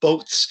little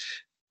boats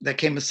that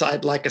came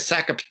aside like a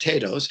sack of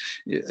potatoes.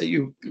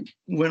 You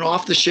went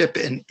off the ship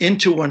and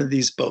into one of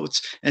these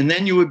boats, and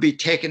then you would be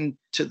taken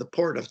to the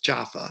port of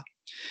Jaffa.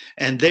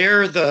 And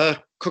there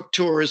the Cook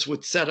tours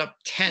would set up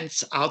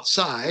tents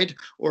outside,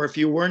 or if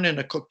you weren't in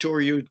a Cook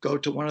tour, you'd go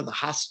to one of the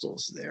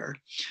hostels there.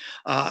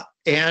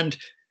 And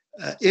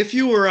if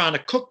you were on a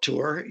Cook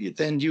tour,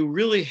 then you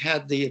really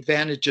had the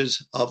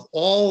advantages of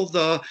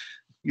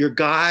your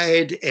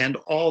guide and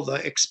all the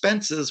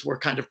expenses were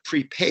kind of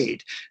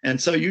prepaid. And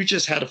so you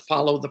just had to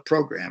follow the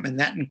program. And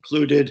that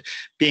included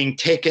being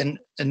taken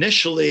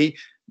initially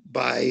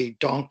by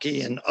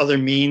donkey and other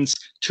means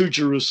to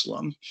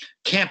Jerusalem,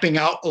 camping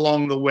out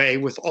along the way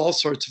with all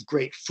sorts of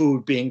great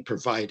food being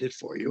provided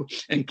for you,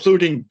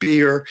 including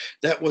beer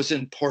that was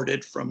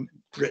imported from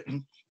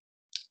Britain.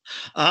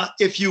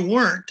 If you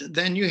weren't,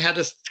 then you had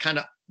to kind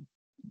of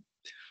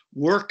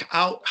work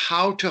out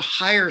how to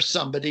hire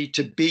somebody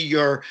to be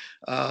your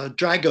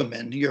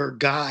dragoman, your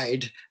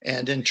guide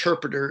and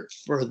interpreter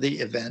for the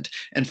event,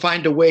 and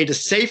find a way to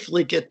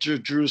safely get to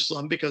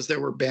Jerusalem, because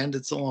there were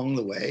bandits along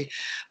the way.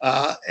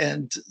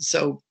 And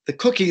so the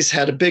cookies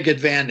had a big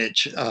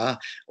advantage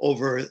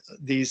over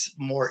these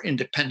more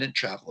independent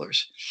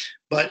travelers.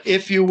 But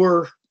if you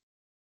were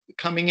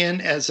coming in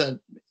as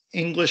an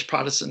English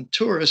Protestant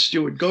tourist,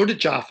 you would go to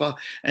Jaffa,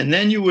 and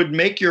then you would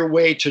make your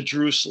way to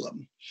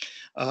Jerusalem.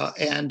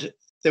 And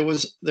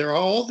there are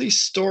all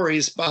these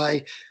stories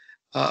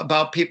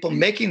about people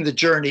making the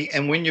journey.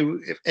 And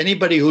if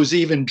anybody who's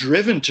even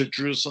driven to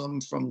Jerusalem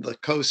from the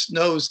coast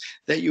knows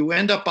that you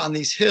end up on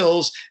these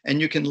hills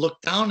and you can look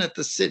down at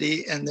the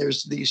city, and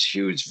there's these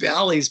huge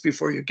valleys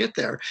before you get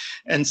there.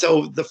 And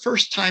so the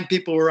first time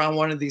people were on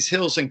one of these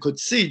hills and could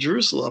see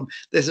Jerusalem,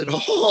 they said,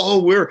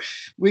 oh,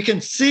 we can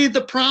see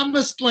the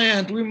promised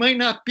land. We might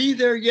not be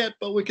there yet,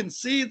 but we can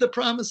see the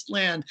promised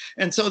land.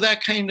 And so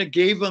that kind of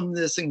gave them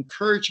this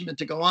encouragement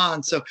to go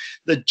on. So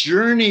the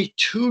journey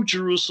to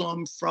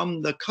Jerusalem from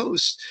along the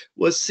coast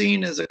was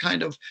seen as a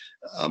kind of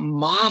a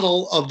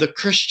model of the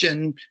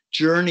Christian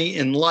journey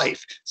in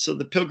life. So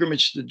the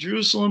pilgrimage to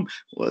Jerusalem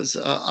was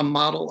a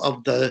model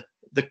of the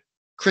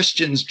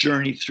Christian's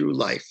journey through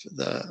life,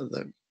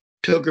 the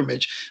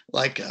pilgrimage,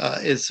 like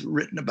is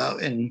written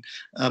about in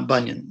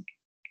Bunyan.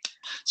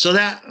 So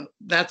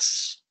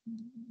that's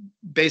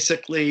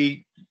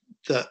basically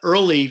the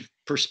early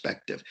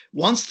perspective.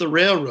 Once the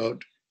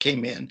railroad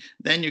came in,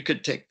 then you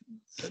could take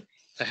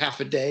a half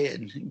a day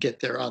and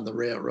get there on the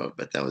railroad,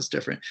 but that was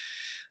different.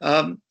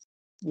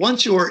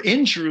 Once you were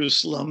in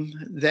Jerusalem,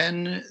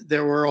 then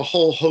there were a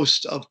whole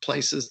host of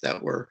places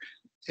that were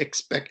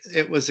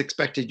it was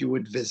expected you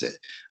would visit.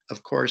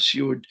 Of course,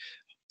 you would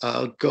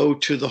go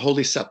to the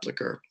Holy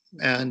Sepulchre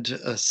and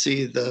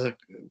see the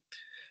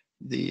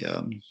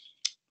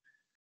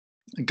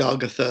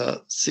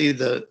Golgotha, see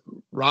the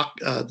rock,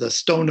 the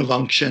stone of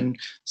unction,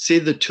 see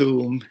the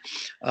tomb,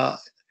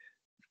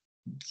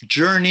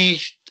 journey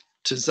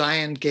to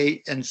Zion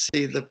Gate and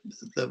see the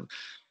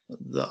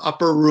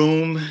upper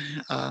room.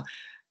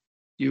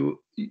 You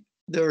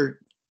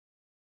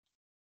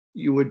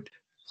would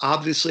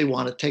obviously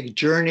want to take a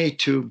journey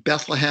to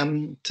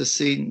Bethlehem to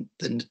see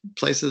the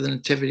place of the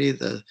Nativity,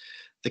 the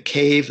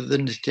cave of the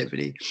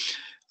Nativity.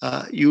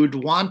 You would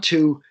want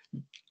to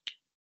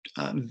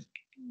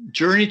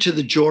journey to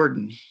the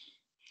Jordan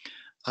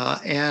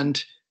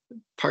and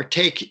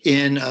partake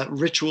in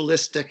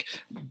ritualistic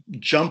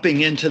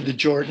jumping into the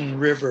Jordan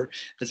River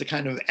as a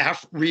kind of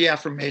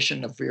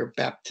reaffirmation of your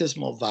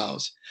baptismal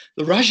vows.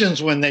 The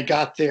Russians, when they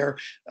got there,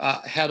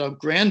 had a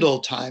grand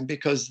old time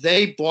because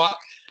they bought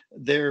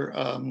their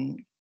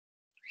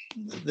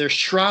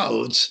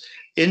shrouds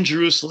in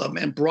Jerusalem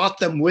and brought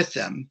them with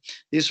them.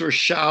 These were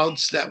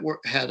shrouds that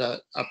had a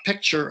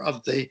picture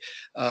of the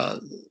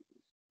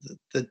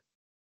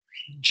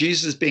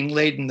Jesus being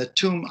laid in the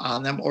tomb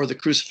on them, or the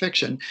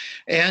crucifixion,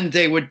 and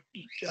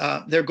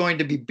they're going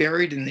to be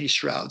buried in these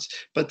shrouds,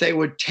 but they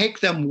would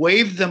take them,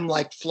 wave them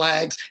like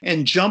flags,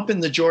 and jump in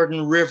the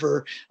Jordan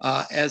River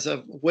as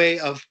a way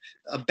of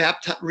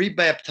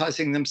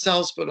rebaptizing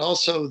themselves, but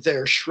also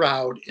their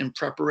shroud in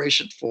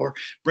preparation for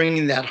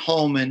bringing that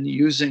home and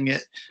using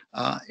it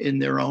in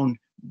their own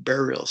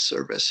burial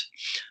service.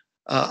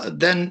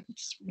 Then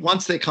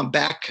once they come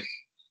back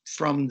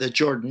from the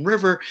Jordan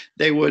River,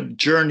 they would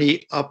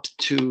journey up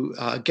to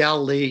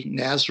Galilee,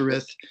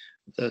 Nazareth,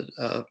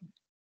 the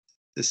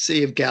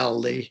Sea of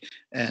Galilee,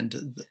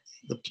 and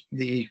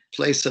the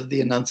place of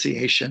the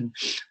Annunciation.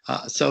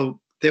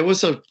 So there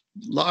was a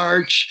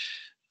large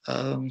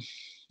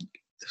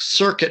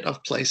circuit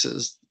of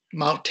places,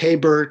 Mount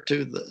Tabor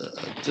to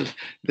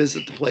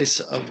visit the place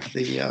of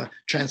the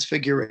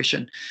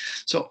Transfiguration.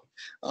 So,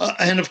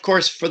 and of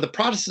course, for the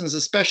Protestants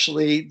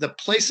especially, the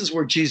places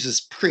where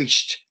Jesus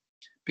preached,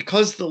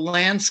 because the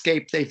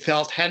landscape they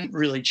felt hadn't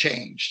really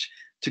changed,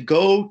 to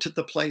go to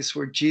the place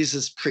where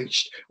Jesus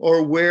preached,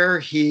 or where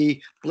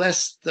he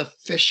blessed the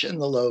fish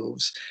and the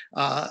loaves,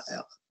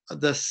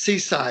 the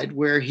seaside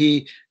where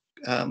he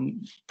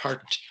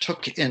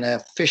partook in a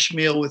fish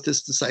meal with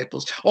his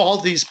disciples. All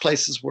these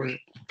places were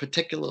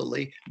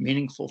particularly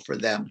meaningful for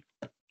them.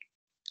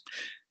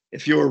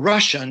 If you were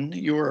Russian,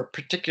 you were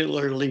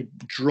particularly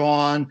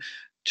drawn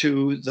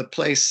to the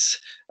place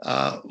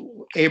where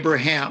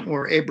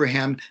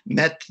Abraham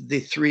met the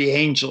three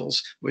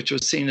angels, which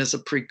was seen as a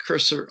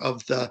precursor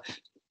of the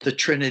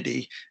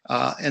Trinity.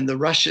 And the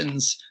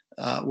Russians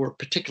were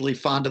particularly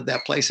fond of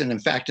that place, and in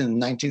fact, in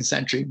the 19th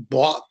century,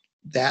 bought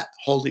that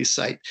holy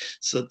site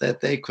so that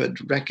they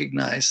could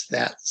recognize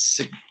the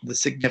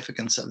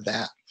significance of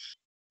that.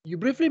 You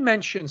briefly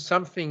mentioned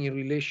something in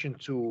relation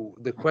to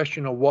the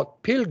question of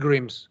what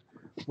pilgrims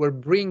were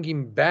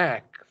bringing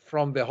back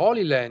from the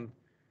Holy Land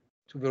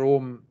to their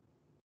home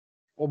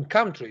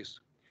countries.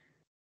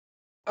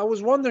 I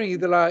was wondering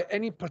if there are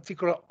any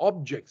particular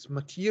objects,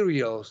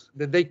 materials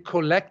that they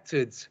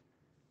collected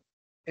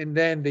and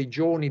then they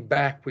journeyed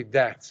back with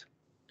that.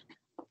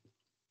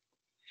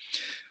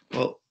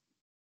 Well,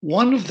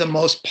 one of the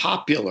most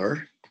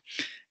popular,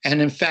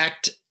 and in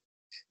fact,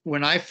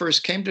 when I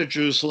first came to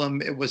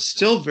Jerusalem, it was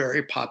still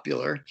very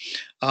popular,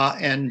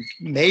 and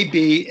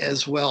maybe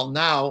as well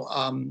now,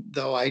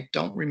 though I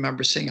don't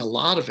remember seeing a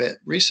lot of it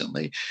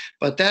recently,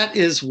 but that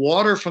is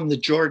water from the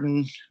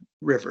Jordan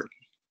River.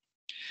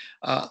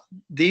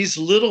 These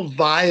little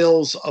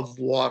vials of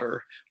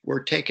water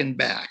were taken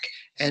back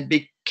and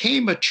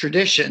became a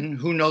tradition.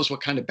 Who knows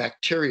what kind of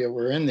bacteria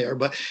were in there,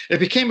 but it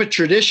became a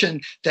tradition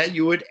that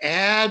you would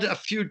add a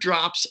few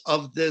drops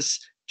of this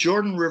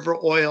Jordan River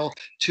oil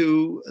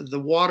to the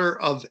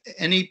water of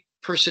any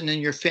person in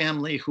your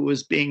family who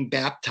was being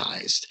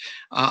baptized.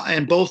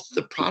 And both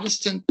the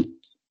Protestant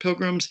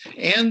pilgrims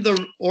and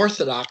the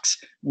Orthodox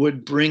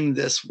would bring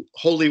this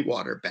holy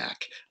water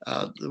back,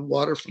 the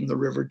water from the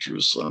River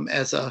Jerusalem,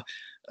 as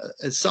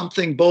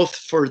something both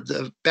for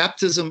the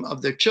baptism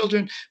of their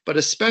children, but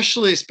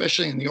especially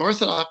in the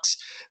Orthodox,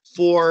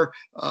 for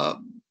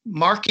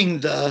marking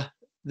the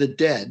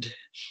dead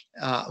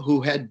who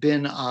had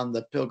been on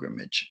the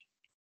pilgrimage.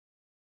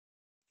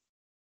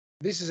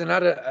 This is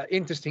another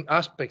interesting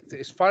aspect.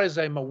 As far as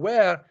I'm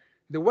aware,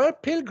 there were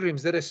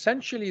pilgrims that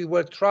essentially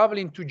were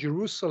traveling to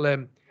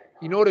Jerusalem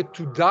in order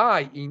to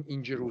die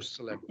in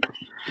Jerusalem.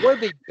 Were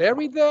they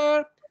buried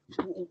there?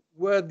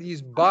 Were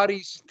these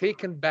bodies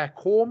taken back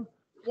home?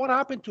 What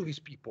happened to these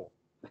people?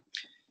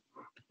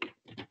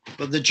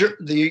 Well,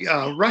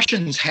 the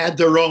Russians had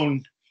their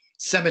own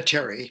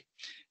cemetery,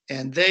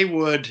 and they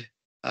would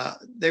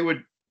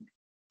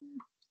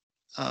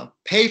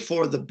pay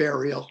for the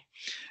burial.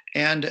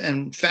 And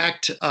in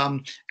fact,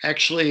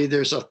 actually,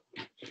 there's a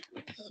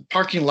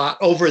parking lot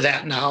over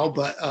that now,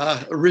 but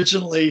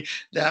originally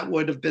that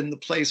would have been the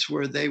place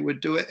where they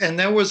would do it. And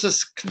there was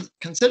this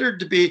considered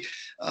to be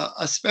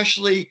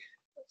especially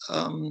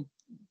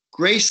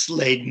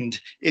grace-laden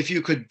if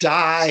you could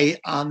die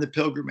on the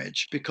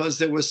pilgrimage, because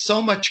there was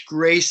so much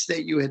grace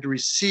that you had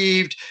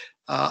received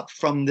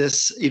from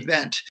this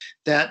event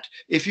that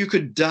if you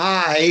could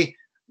die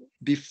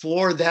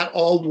before that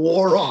all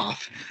wore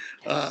off,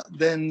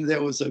 then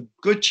there was a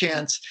good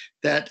chance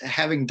that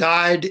having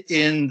died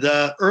in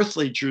the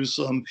earthly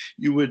Jerusalem,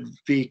 you would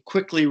be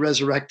quickly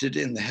resurrected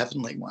in the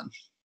heavenly one.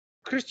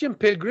 Christian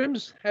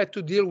pilgrims had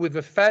to deal with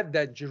the fact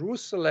that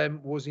Jerusalem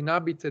was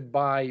inhabited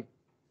by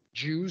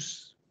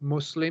Jews,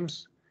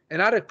 Muslims,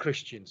 and other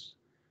Christians,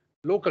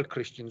 local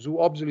Christians who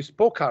obviously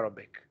spoke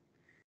Arabic.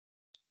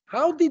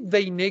 How did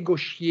they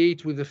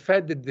negotiate with the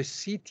fact that the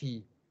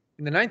city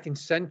in the 19th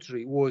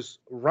century was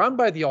run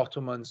by the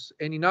Ottomans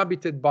and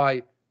inhabited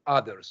by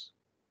others?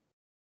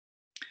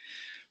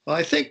 Well,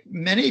 I think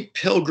many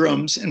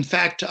pilgrims, in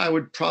fact, I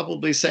would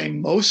probably say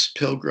most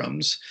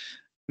pilgrims,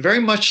 very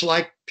much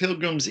like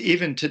pilgrims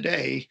even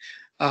today,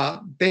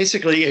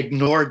 basically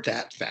ignored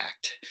that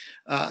fact.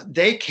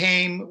 They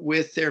came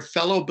with their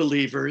fellow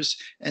believers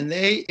and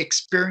they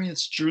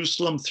experienced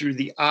Jerusalem through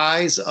the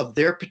eyes of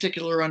their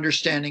particular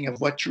understanding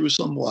of what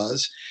Jerusalem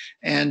was.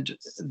 And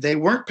they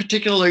weren't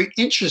particularly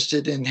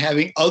interested in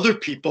having other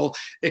people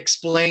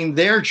explain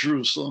their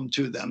Jerusalem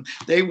to them.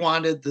 They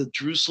wanted the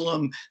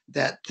Jerusalem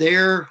that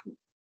their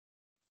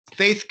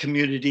faith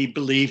community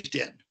believed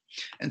in.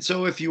 And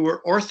so if you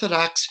were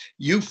Orthodox,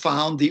 you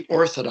found the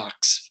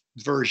Orthodox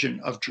version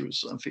of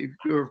Jerusalem. If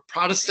you were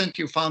Protestant,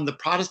 you found the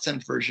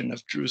Protestant version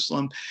of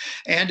Jerusalem.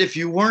 And if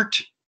you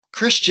weren't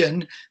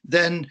Christian,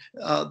 then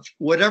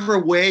whatever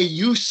way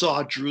you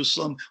saw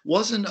Jerusalem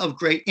wasn't of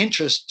great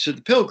interest to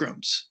the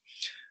pilgrims.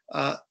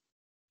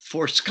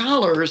 For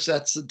scholars,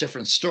 that's a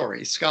different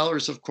story.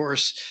 Scholars, of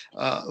course,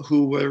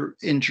 who were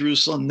in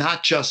Jerusalem,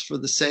 not just for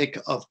the sake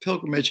of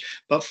pilgrimage,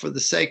 but for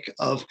the sake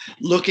of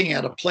looking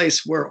at a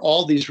place where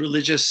all these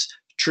religious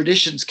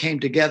traditions came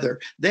together,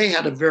 they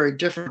had a very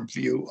different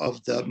view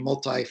of the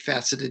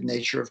multifaceted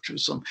nature of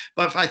Jerusalem.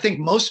 But I think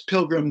most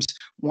pilgrims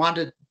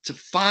wanted to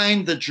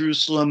find the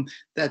Jerusalem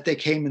that they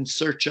came in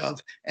search of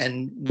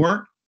and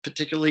weren't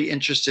particularly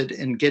interested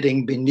in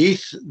getting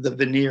beneath the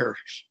veneer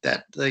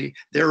that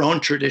their own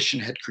tradition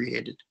had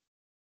created.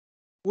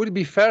 Would it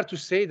be fair to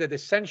say that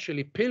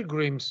essentially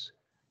pilgrims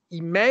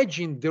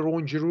imagined their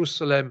own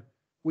Jerusalem,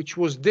 which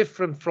was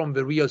different from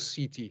the real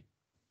city?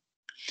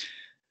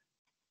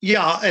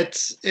 Yeah,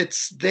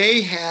 it's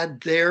they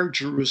had their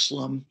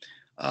Jerusalem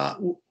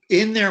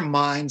in their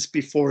minds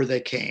before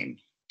they came.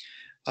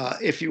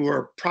 If you were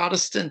a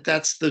Protestant,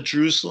 that's the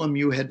Jerusalem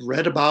you had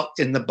read about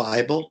in the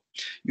Bible.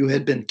 You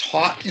had been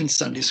taught in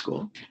Sunday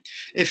school.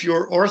 If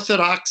you're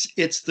Orthodox,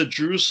 it's the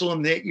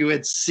Jerusalem that you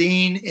had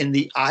seen in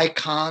the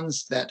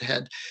icons that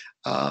had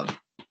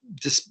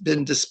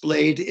been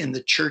displayed in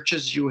the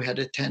churches you had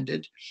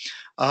attended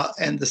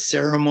and the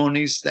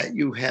ceremonies that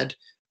you had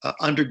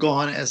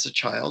undergone as a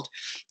child.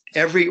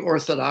 Every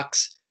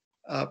Orthodox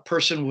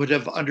person would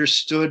have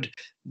understood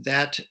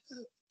that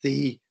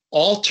the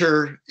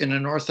altar in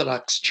an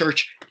Orthodox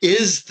church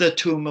is the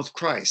tomb of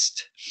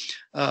Christ.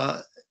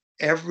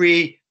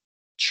 Every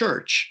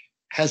church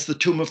has the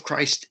tomb of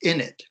Christ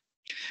in it.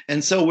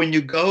 And so when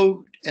you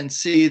go and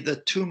see the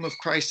tomb of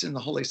Christ in the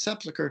Holy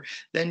Sepulchre,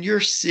 then you're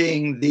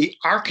seeing the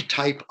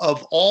archetype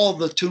of all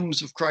the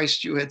tombs of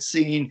Christ you had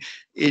seen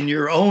in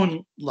your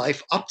own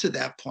life up to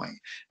that point.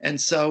 And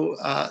so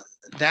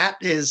that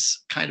is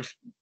kind of,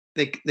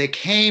 they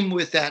came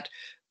with that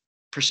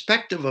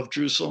perspective of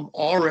Jerusalem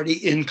already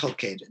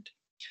inculcated.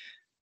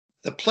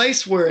 The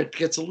place where it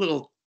gets a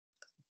little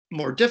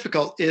more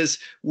difficult is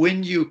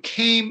when you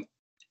came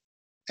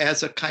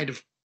as a kind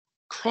of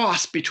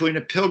cross between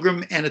a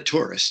pilgrim and a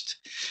tourist.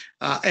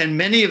 And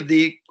many of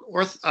the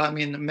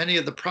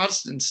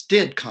Protestants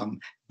did come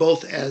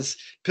both as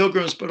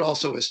pilgrims, but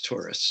also as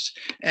tourists.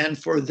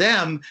 And for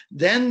them,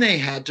 then they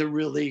had to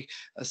really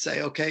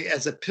say, okay,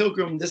 as a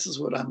pilgrim, this is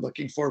what I'm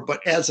looking for.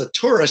 But as a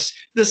tourist,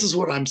 this is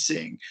what I'm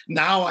seeing.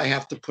 Now I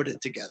have to put it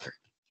together.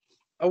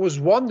 I was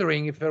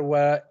wondering if there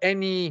were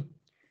any,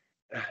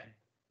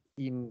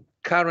 in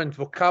current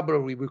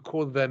vocabulary, we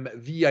call them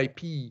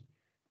VIP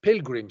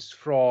pilgrims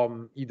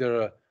from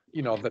either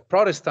the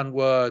Protestant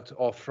world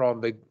or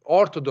from the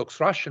Orthodox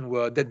Russian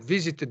world that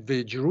visited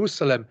the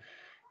Jerusalem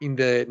in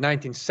the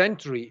 19th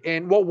century,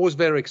 and what was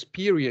their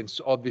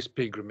experience of this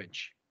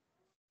pilgrimage?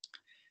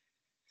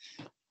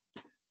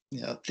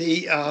 Yeah,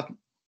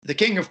 the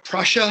King of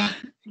Prussia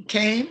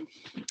came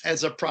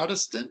as a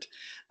Protestant.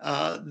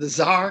 The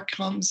Tsar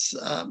comes.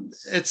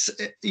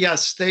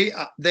 Yes,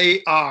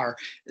 they are.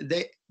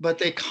 But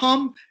they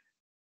come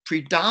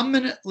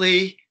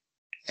predominantly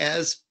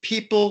as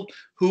people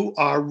who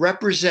are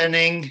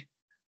representing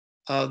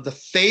the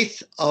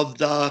faith of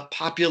the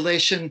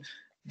population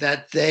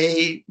that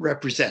they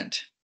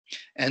represent.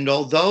 And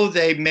although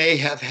they may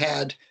have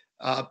had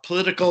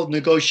political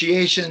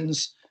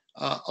negotiations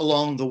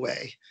along the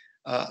way,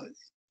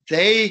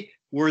 they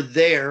were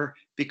there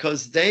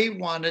because they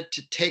wanted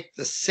to take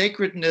the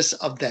sacredness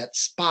of that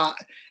spot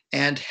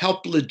and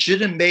help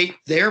legitimate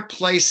their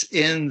place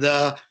in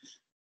the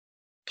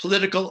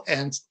political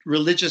and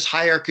religious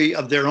hierarchy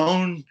of their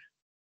own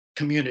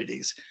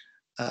communities.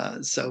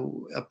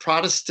 So a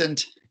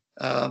Protestant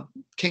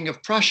King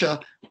of Prussia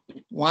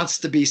wants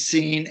to be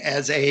seen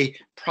as a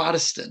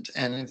Protestant,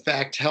 and in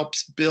fact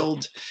helps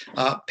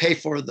pay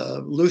for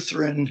the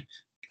Lutheran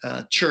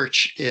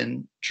church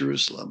in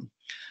Jerusalem.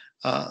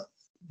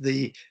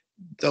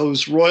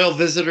 Those royal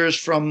visitors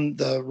from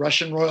the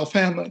Russian royal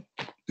family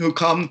who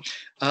come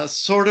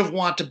sort of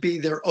want to be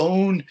their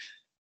own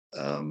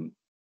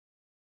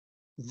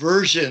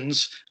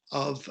versions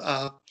of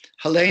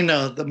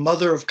Helena, the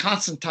mother of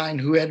Constantine,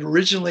 who had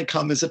originally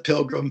come as a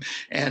pilgrim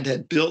and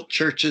had built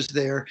churches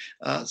there.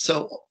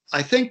 So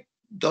I think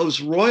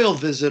those royal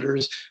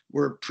visitors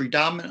were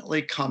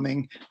predominantly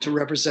coming to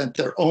represent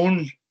their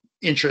own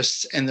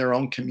interests and their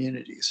own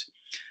communities.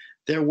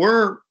 There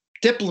were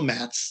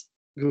diplomats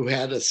who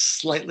had a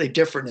slightly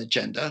different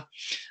agenda.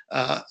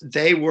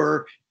 They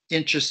were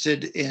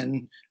interested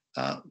in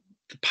the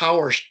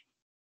power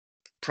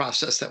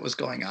process that was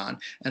going on.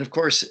 And of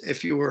course,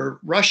 if you were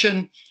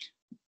Russian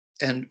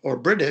or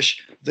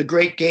British, the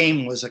Great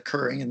Game was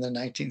occurring in the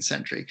 19th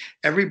century.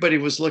 Everybody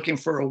was looking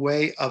for a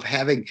way of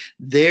having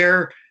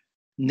their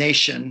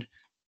nation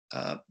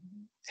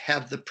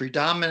have the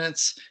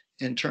predominance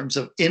in terms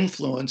of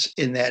influence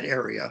in that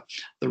area.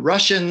 The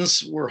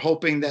Russians were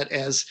hoping that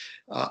as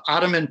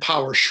Ottoman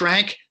power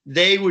shrank,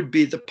 they would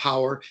be the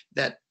power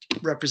that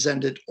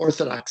represented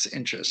Orthodox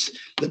interests.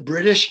 The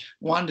British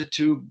wanted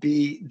to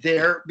be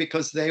there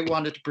because they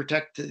wanted to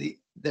protect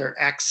their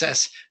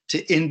access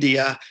to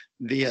India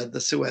via the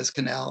Suez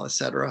Canal,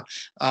 etc.,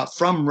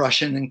 from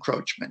Russian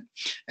encroachment.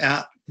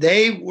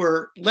 They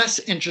were less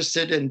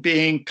interested in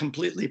being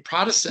completely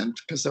Protestant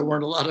because there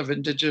weren't a lot of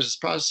indigenous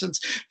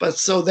Protestants, but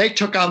so they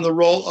took on the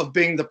role of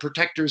being the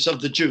protectors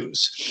of the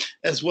Jews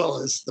as well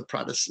as the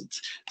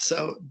Protestants.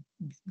 So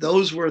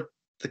those were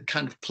the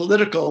kind of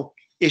political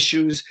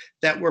issues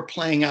that were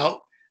playing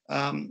out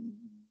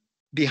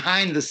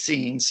behind the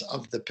scenes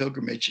of the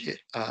pilgrimage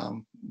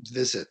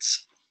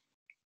visits.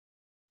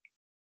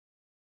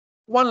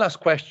 One last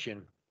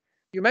question.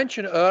 You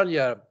mentioned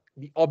earlier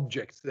the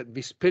objects that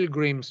these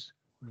pilgrims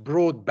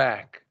brought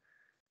back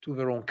to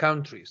their own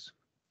countries.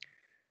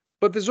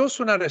 But there's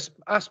also another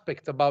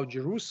aspect about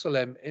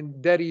Jerusalem, and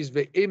that is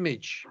the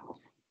image,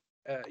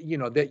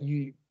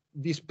 that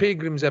these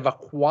pilgrims have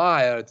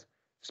acquired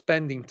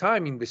spending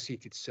time in the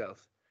city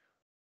itself.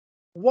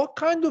 What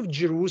kind of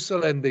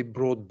Jerusalem they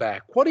brought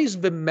back? What is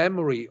the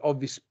memory of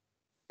these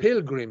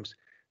pilgrims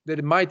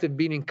that might have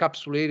been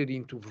encapsulated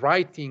into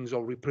writings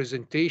or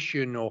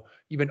representation or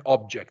even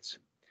objects?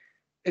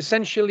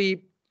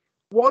 Essentially,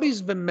 what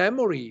is the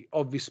memory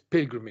of these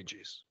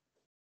pilgrimages?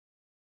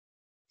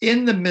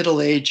 In the Middle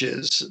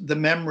Ages, the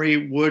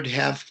memory would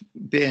have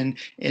been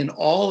in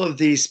all of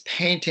these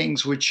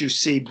paintings, which you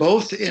see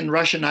both in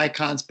Russian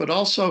icons, but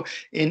also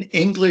in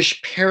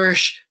English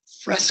parish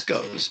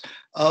frescoes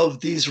of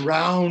these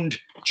round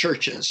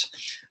churches.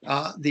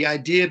 The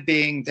idea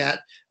being that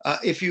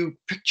if you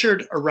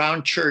pictured a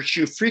round church,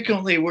 you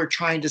frequently were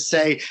trying to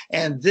say,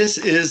 and this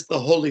is the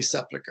Holy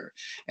Sepulchre.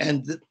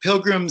 And the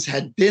pilgrims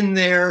had been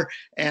there,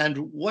 and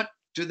what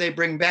do they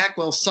bring back?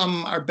 Well,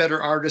 some are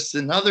better artists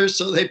than others,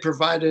 so they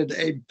provided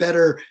a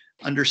better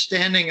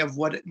understanding of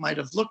what it might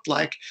have looked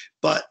like.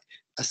 But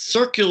a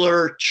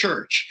circular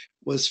church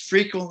was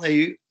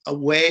frequently a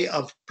way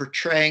of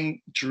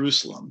portraying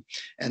Jerusalem.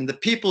 And the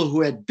people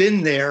who had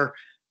been there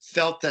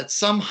felt that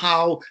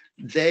somehow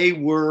they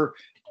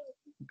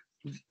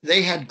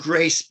had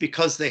grace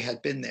because they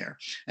had been there.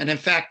 And in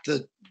fact,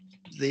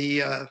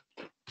 the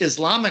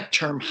Islamic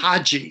term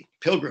Haji,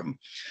 pilgrim,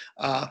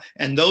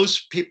 and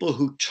those people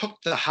who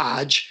took the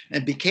Hajj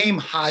and became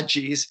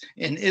Hajis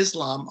in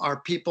Islam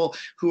are people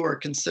who are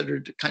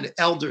considered kind of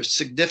elders,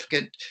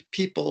 significant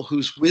people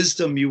whose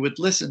wisdom you would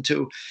listen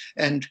to.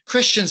 And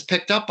Christians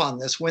picked up on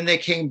this. When they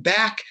came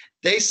back,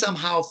 they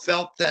somehow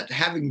felt that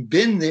having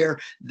been there,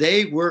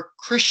 they were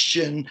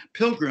Christian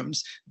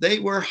pilgrims. They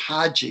were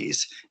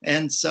Hajis.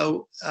 And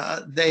so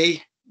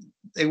they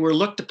were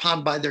looked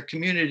upon by their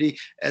community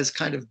as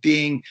kind of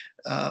being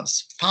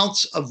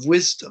founts of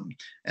wisdom.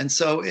 And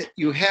so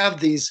you have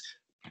these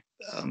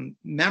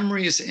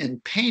memories in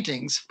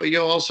paintings, but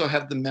you also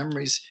have the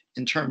memories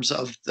in terms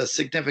of the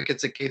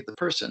significance it gave the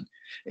person.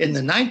 In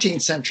the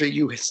 19th century,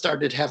 you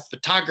started to have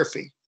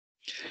photography.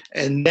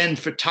 And then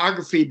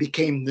photography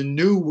became the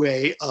new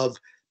way of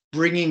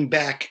bringing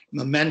back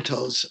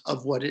mementos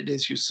of what it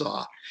is you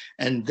saw.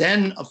 And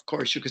then, of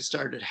course, you could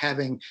start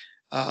having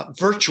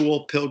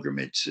virtual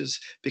pilgrimages,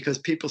 because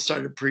people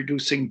started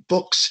producing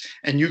books,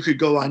 and you could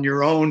go on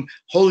your own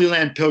Holy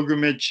Land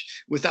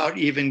pilgrimage without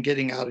even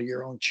getting out of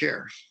your own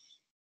chair.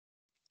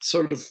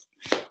 Sort of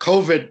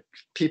COVID,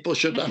 people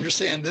should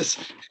understand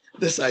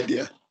this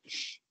idea.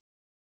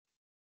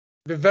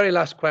 The very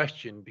last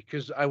question,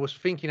 because I was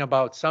thinking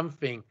about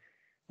something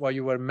while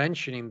you were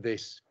mentioning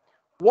this.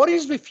 What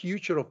is the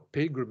future of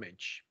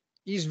pilgrimage?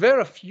 Is there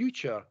a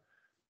future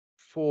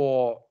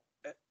for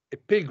a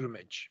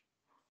pilgrimage?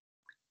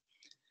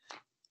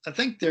 I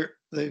think the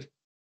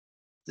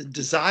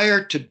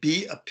desire to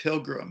be a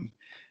pilgrim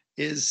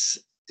is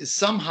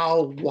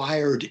somehow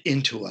wired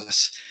into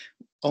us.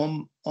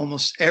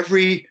 Almost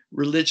every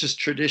religious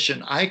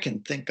tradition I can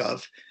think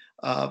of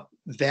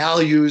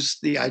values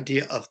the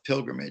idea of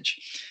pilgrimage.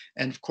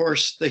 And of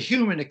course, the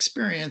human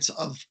experience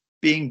of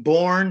being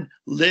born,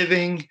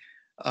 living,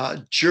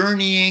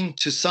 journeying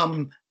to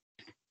some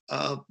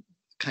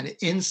kind of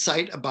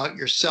insight about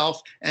yourself,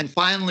 and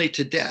finally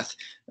to death.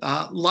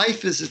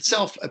 Life is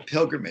itself a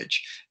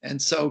pilgrimage.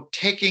 And so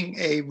taking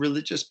a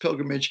religious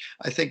pilgrimage,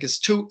 I think, is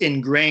too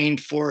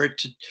ingrained for it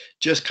to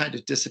just kind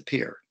of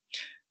disappear.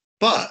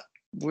 But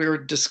we're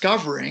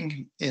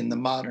discovering in the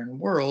modern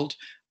world,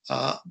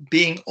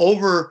 being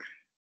overwhelmed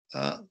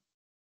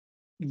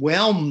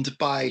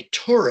by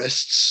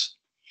tourists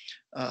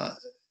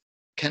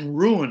can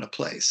ruin a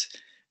place.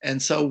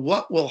 And so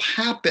what will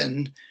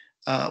happen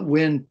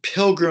when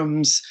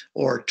pilgrims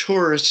or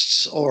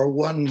tourists, or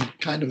one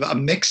kind of a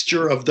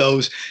mixture of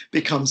those,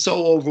 become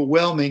so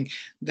overwhelming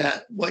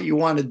that what you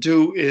want to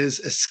do is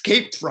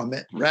escape from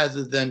it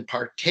rather than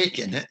partake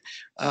in it?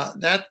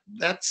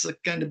 That's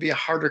going to be a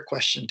harder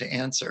question to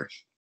answer.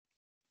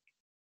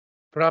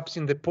 Perhaps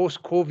in the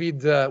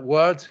post-COVID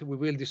world, we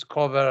will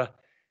discover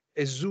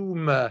a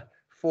Zoom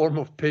form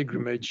of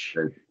pilgrimage,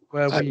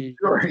 where we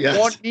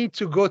won't need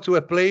to go to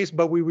a place,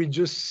 but we will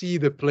just see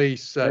the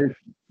place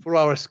through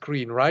our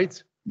screen,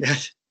 right?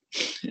 Yes.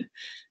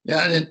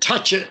 Yeah, and then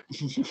touch it.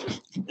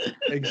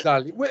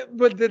 Exactly. Well,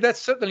 but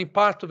that's certainly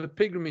part of the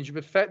pilgrimage,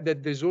 the fact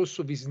that there's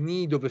also this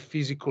need of a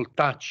physical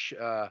touch.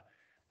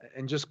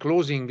 And just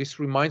closing, this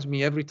reminds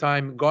me, every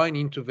time going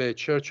into the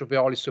Church of the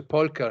Holy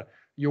Sepulchre,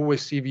 you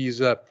always see these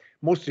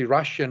mostly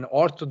Russian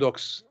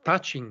Orthodox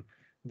touching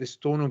the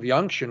stone of the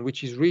unction,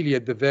 which is really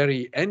at the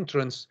very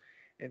entrance.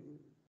 And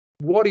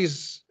what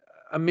is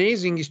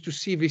amazing is to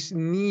see this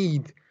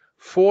need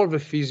for the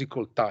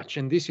physical touch.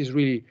 And this is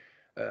really,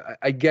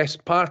 I guess,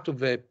 part of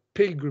the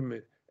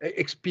pilgrim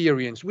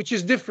experience, which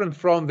is different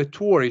from the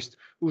tourist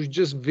who's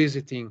just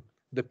visiting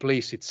the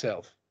place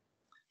itself.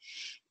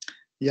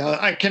 Yeah,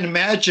 I can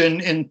imagine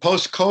in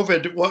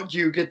post-COVID, what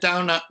you get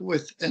down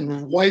with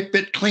and wipe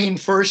it clean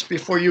first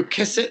before you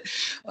kiss it.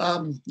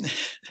 I'm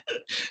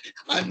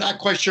not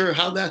quite sure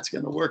how that's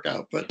going to work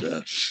out, but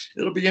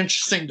it'll be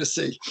interesting to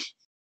see.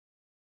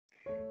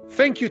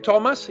 Thank you,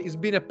 Thomas. It's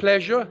been a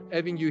pleasure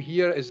having you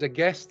here as a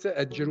guest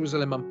at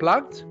Jerusalem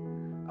Unplugged.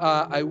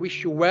 I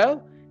wish you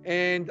well,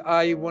 and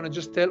I want to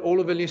just tell all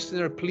of the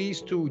listeners,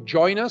 please to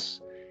join us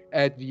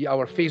at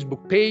our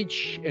Facebook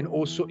page and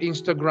also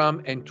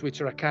Instagram and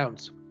Twitter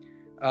accounts.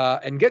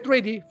 And get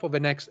ready for the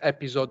next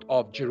episode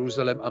of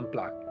Jerusalem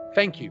Unplugged.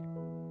 Thank you.